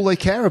 normal this shit? is all they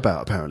care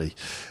about, apparently.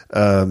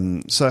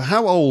 So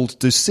how old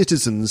do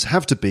citizens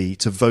have to be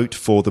to vote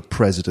for the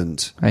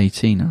president?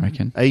 18, I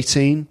reckon.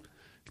 18?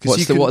 What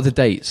are the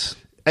dates?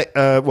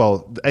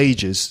 The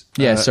ages.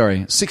 Yeah,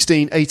 sorry.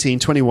 16, 18,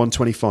 21,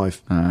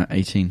 25.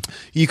 18.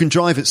 You can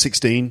drive at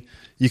 16.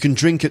 You can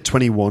drink at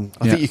 21.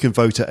 I Yeah. think you can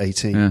vote at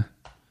 18. Yeah.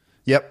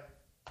 Yep.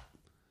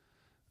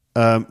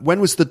 When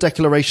was the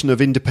Declaration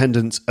of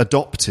Independence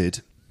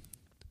adopted?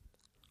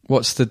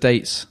 What's the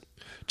dates?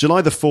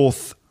 July the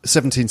 4th,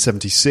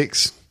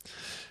 1776.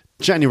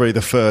 January the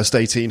 1st,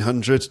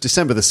 1800.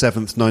 December the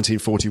 7th,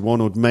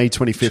 1941. Or May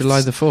 25th. July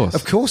the 4th.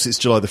 Of course it's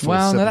July the 4th.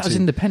 Well, no, that was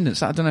 17.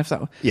 Independence. I don't know if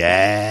that was...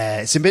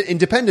 Yeah, it's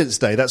Independence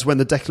Day. That's when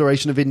the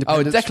Declaration of Oh,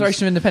 Independence. the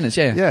Declaration of Independence,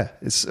 yeah. Yeah,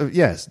 it's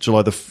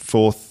July the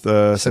 4th,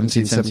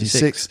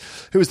 1776.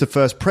 Who was the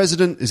first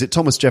president? Is it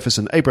Thomas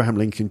Jefferson, Abraham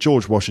Lincoln,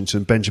 George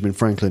Washington, Benjamin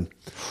Franklin?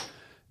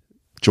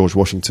 George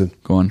Washington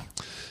Go on.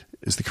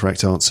 is the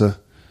correct answer.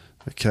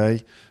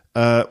 Okay.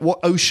 What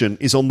ocean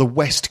is on the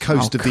west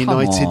coast of the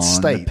United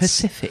States? The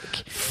Pacific.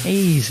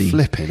 Easy.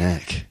 Flipping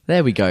heck.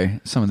 There we go.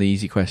 Some of the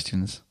easy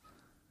questions.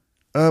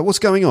 What's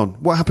going on?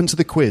 What happened to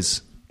the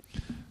quiz?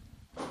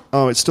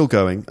 Oh, it's still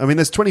going. I mean,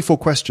 there's 24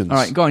 questions. All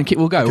right, go on.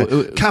 We'll go.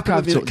 Okay.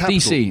 Capital.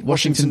 DC.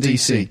 Washington,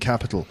 DC.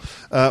 Capital.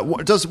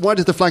 Why does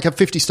the flag have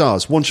 50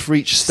 stars? One for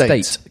each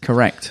state.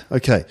 Correct.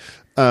 Okay.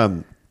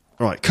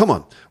 All right, come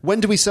on. When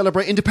do we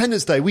celebrate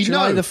Independence Day? We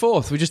July know. the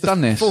 4th. We just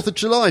done this. 4th of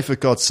July, for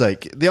God's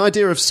sake. The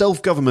idea of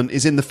self-government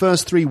is in the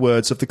first 3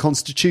 words of the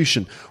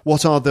Constitution.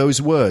 What are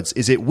those words?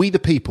 Is it we the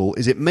people?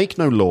 Is it make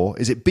no law?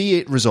 Is it be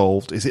it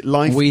resolved? Is it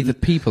life? We the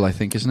people, I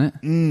think, isn't it?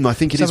 I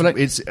think it Let's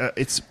is. have a look.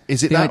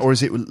 Is it that, or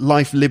is it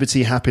life,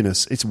 liberty,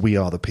 happiness? It's we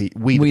are the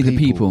people. We the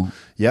people.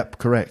 Yep,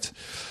 correct.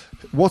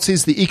 What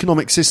is the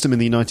economic system in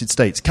the United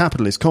States?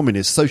 Capitalist,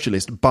 communist,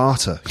 socialist,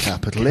 barter.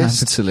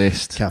 Capitalist.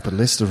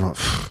 Capitalist.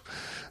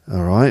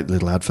 All right,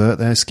 little advert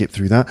there. Skip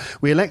through that.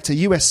 We elect a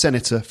US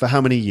senator for how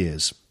many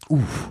years?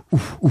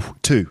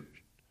 2.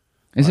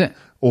 Is it?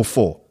 Or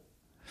 4?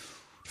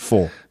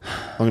 4.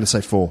 I'm going to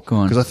say 4. Go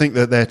on. Because I think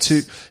that there are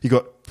two. You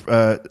got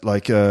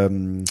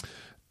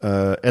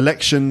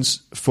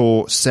elections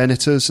for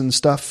senators and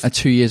stuff.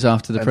 2 years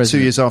after the And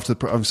president. 2 years after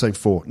I'm saying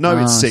 4. No,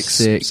 it's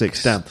 6.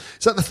 6. Damn.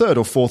 Is that the third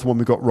or fourth one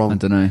we got wrong? I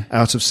don't know.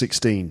 Out of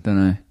 16. Don't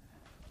know.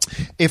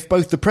 If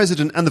both the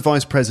president and the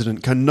vice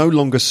president can no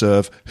longer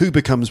serve, who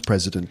becomes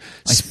president?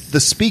 The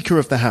Speaker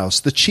of the House,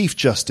 the Chief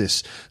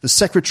Justice, the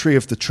Secretary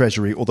of the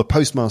Treasury, or the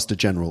Postmaster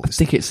General? I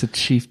think it's the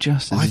Chief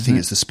Justice. I isn't think it?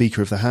 it's the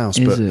Speaker of the House,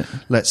 Is but it?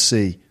 let's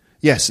see.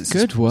 Yes, it's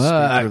Good the Speaker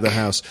of the work.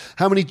 House.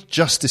 How many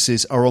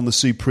justices are on the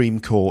Supreme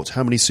Court?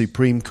 How many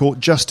Supreme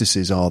Court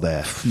justices are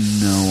there?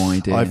 No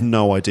idea. I've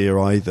no idea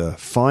either.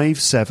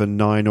 5, 7,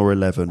 9, or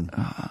 11.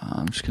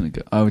 I'm just going to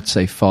go. I would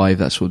say 5.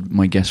 That's what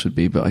my guess would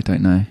be, but I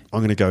don't know. I'm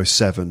going to go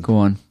 7. Go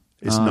on.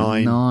 It's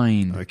 9.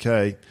 9.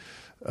 Okay.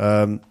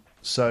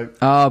 So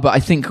But I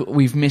think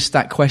we've missed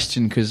that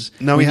question because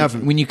No, we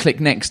haven't. When you click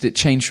next, it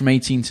changed from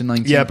 18 to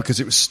 19. yeah, because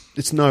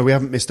it's no, we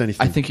haven't missed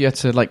anything. I think you had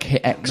to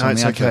hit X No, on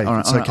it's the okay. advert. All right,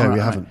 It's all right, okay. all right, We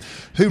all right. haven't.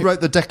 Who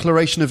wrote the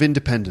Declaration of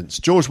Independence?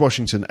 George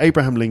Washington,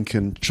 Abraham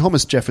Lincoln,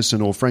 Thomas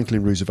Jefferson, or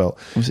Franklin Roosevelt?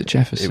 Was it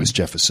Jefferson? It was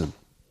Jefferson.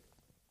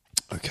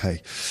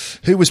 Okay.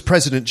 Who was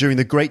president during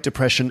the Great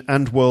Depression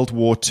and World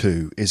War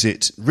II? Is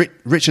it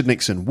Richard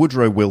Nixon,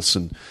 Woodrow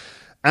Wilson,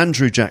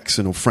 Andrew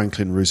Jackson, or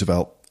Franklin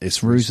Roosevelt?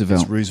 It's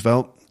Roosevelt. It's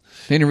Roosevelt.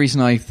 The only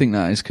reason I think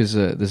that is because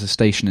there's a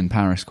station in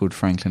Paris called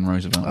Franklin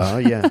Roosevelt. Ah,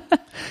 yeah.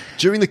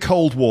 During the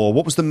Cold War,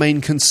 what was the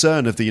main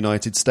concern of the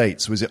United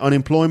States? Was it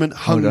unemployment,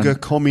 hunger,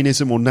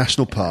 communism, or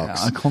national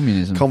parks?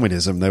 Communism.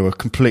 Communism. They were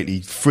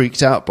completely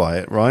freaked out by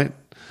it, right?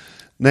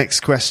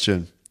 Next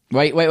question.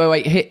 Wait.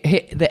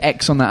 Hit the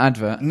X on that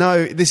advert.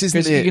 No, this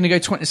isn't You're it. going to go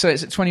 20. So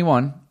it's at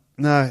 21.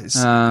 No, it's,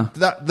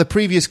 the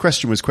previous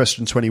question was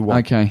question 21.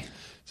 Okay.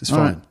 It's All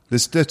fine. right.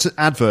 There's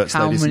adverts.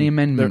 How ladies many and-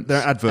 amendments?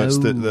 There are adverts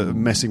that Oh. are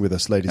messing with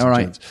us, ladies All and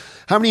right. gents.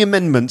 How many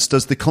amendments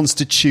does the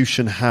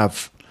Constitution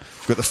have?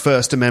 We've got the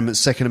First Amendment,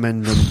 Second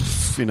Amendment,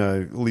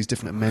 all these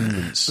different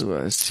amendments.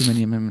 There's too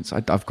many amendments.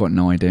 I've got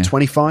no idea.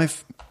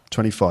 25?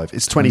 25.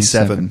 It's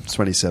 27.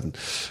 27.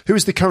 Who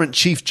is the current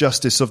Chief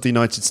Justice of the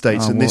United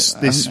States? Oh, and this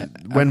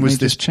haven't when was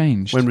they this just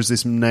changed? When was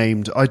this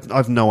named?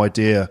 I've no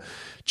idea.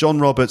 John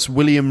Roberts,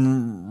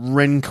 William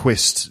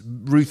Rehnquist,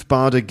 Ruth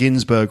Bader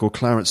Ginsburg, or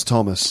Clarence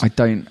Thomas?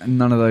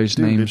 None of those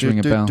names ring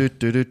a bell.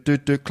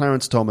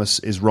 Clarence Thomas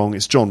is wrong.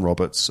 It's John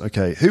Roberts.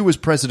 Okay. Who was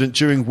president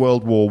during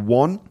World War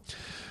I?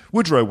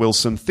 Woodrow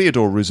Wilson,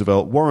 Theodore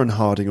Roosevelt, Warren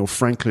Harding, or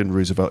Franklin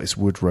Roosevelt? It's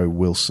Woodrow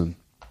Wilson.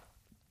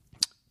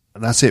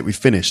 And that's it. We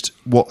finished.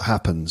 What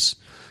happens?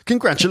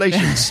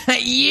 Congratulations.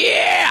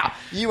 Yeah!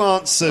 You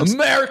answered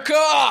America!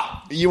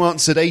 You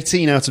answered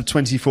 18 out of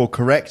 24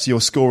 correct.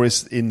 Your score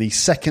is in the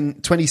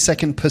 22nd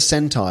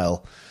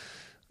percentile.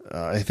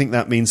 I think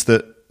that means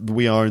that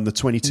we are in the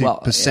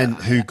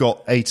 22% who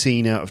got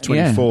 18 out of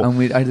 24. Yeah,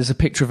 and there's a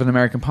picture of an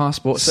American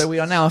passport, so we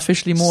are now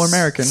officially more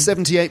American.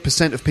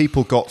 78% of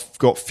people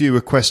got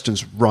fewer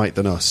questions right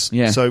than us.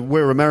 Yeah. So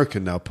we're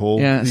American now, Paul.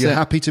 Yeah, Are you so-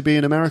 happy to be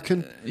an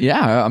American?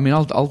 Yeah, I mean,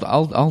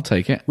 I'll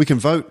take it. We can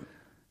vote.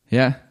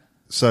 Yeah.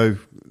 So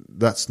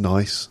that's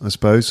nice, I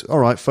suppose. All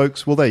right,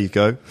 folks. Well, there you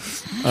go.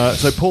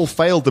 So Paul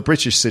failed the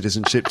British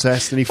citizenship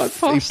test, and he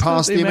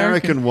passed the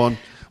American one.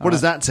 What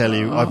does that tell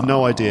you? I've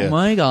no idea. Oh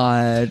my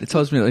God. It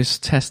tells me that these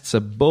tests are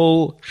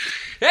bull.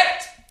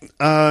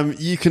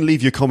 You can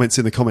leave your comments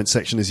in the comment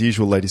section as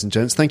usual, ladies and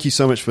gents. Thank you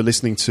so much for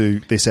listening to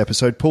this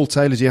episode. Paul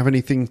Taylor, do you have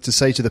anything to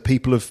say to the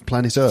people of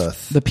planet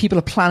Earth? The people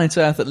of planet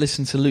Earth that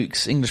listen to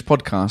Luke's English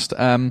podcast,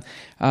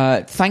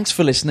 thanks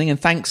for listening, and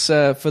thanks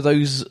for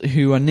those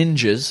who are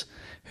ninjas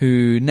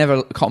who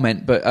never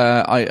comment, but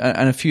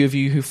and a few of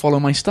you who follow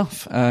my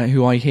stuff,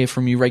 who I hear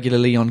from you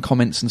regularly on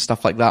comments and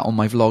stuff like that on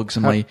my vlogs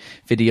and my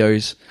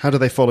videos. How do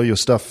they follow your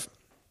stuff?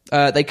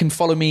 They can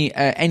follow me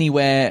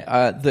anywhere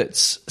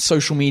that's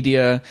social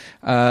media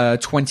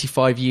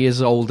 25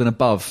 years old and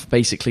above,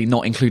 basically,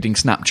 not including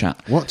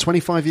Snapchat. What,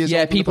 25 years old?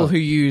 Yeah, and people above? who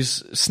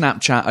use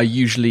Snapchat are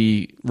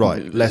usually...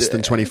 Right, less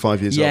than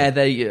 25 years yeah,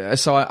 old.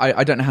 so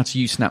I don't know how to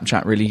use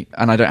Snapchat, really,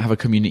 and I don't have a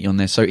community on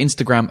there. So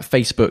Instagram,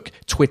 Facebook,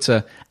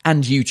 Twitter,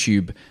 and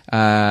YouTube.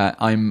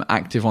 I'm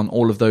active on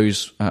all of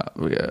those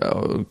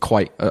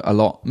quite a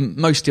lot.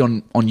 Mostly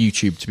on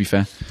YouTube, to be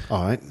fair.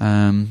 All right.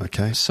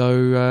 Okay. So,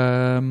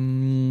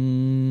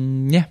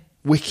 yeah.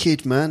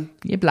 Wicked, man.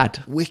 Yeah,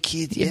 blood.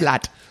 Wicked, Yeah, yeah.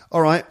 blood.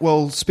 All right,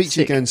 well, speak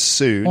to you again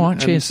soon. All right,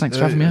 cheers. Thanks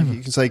for having me over.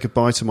 You can say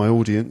goodbye to my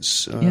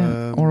audience.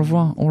 Yeah. Au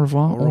revoir. Au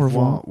revoir. Au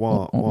revoir.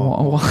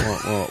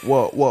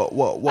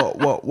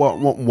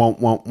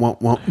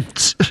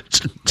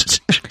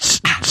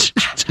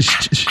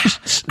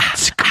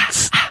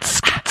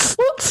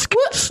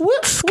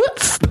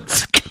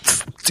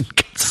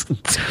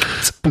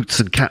 Boots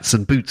and cats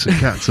and boots and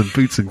cats and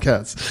boots and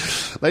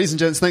cats. Ladies and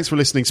gents, thanks for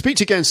listening. Speak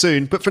to you again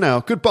soon, but for now,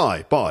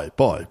 goodbye. Bye.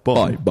 Bye.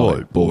 Bye.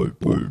 Bye. Bye.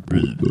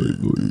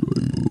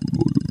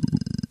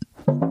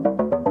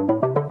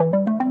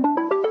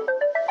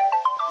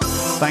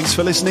 Thanks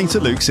for listening to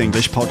Luke's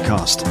English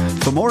podcast.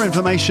 For more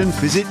information,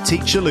 visit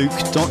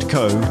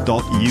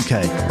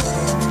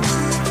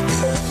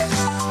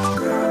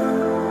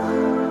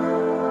teacherluke.co.uk.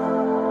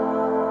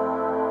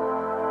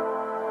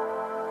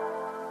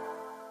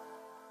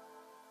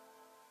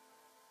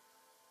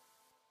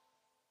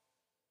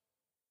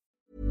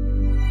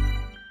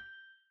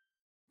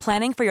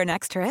 Planning for your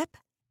next trip?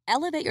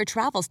 Elevate your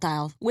travel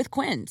style with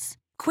Quince.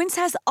 Quince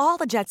has all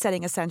the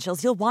jet-setting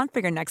essentials you'll want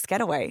for your next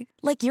getaway,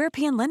 like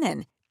European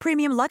linen,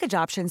 premium luggage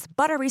options,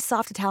 buttery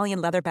soft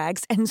Italian leather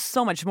bags, and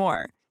so much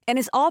more. And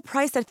is all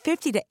priced at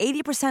 50 to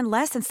 80%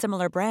 less than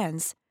similar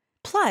brands.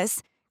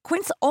 Plus,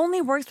 Quince only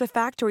works with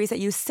factories that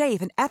use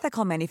safe and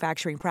ethical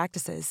manufacturing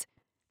practices.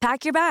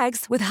 Pack your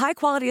bags with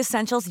high-quality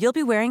essentials you'll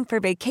be wearing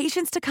for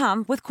vacations to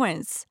come with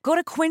Quince. Go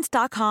to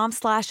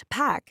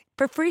quince.com/pack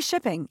for free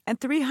shipping and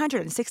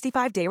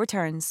 365-day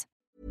returns.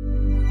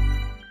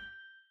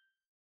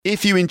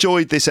 If you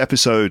enjoyed this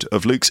episode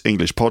of Luke's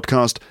English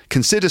Podcast,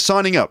 consider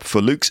signing up for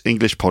Luke's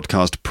English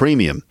Podcast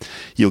Premium.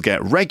 You'll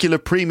get regular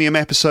premium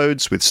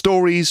episodes with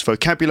stories,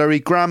 vocabulary,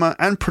 grammar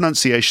and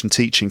pronunciation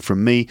teaching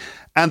from me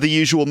and the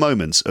usual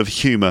moments of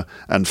humour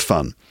and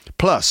fun.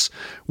 Plus,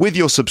 with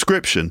your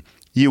subscription,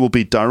 you will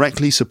be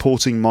directly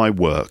supporting my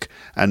work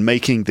and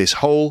making this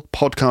whole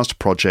podcast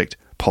project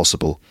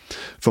possible.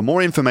 For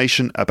more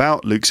information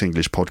about Luke's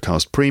English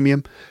Podcast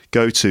Premium,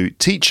 go to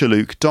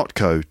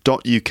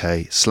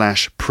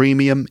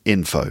teacherluke.co.uk/premium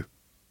info.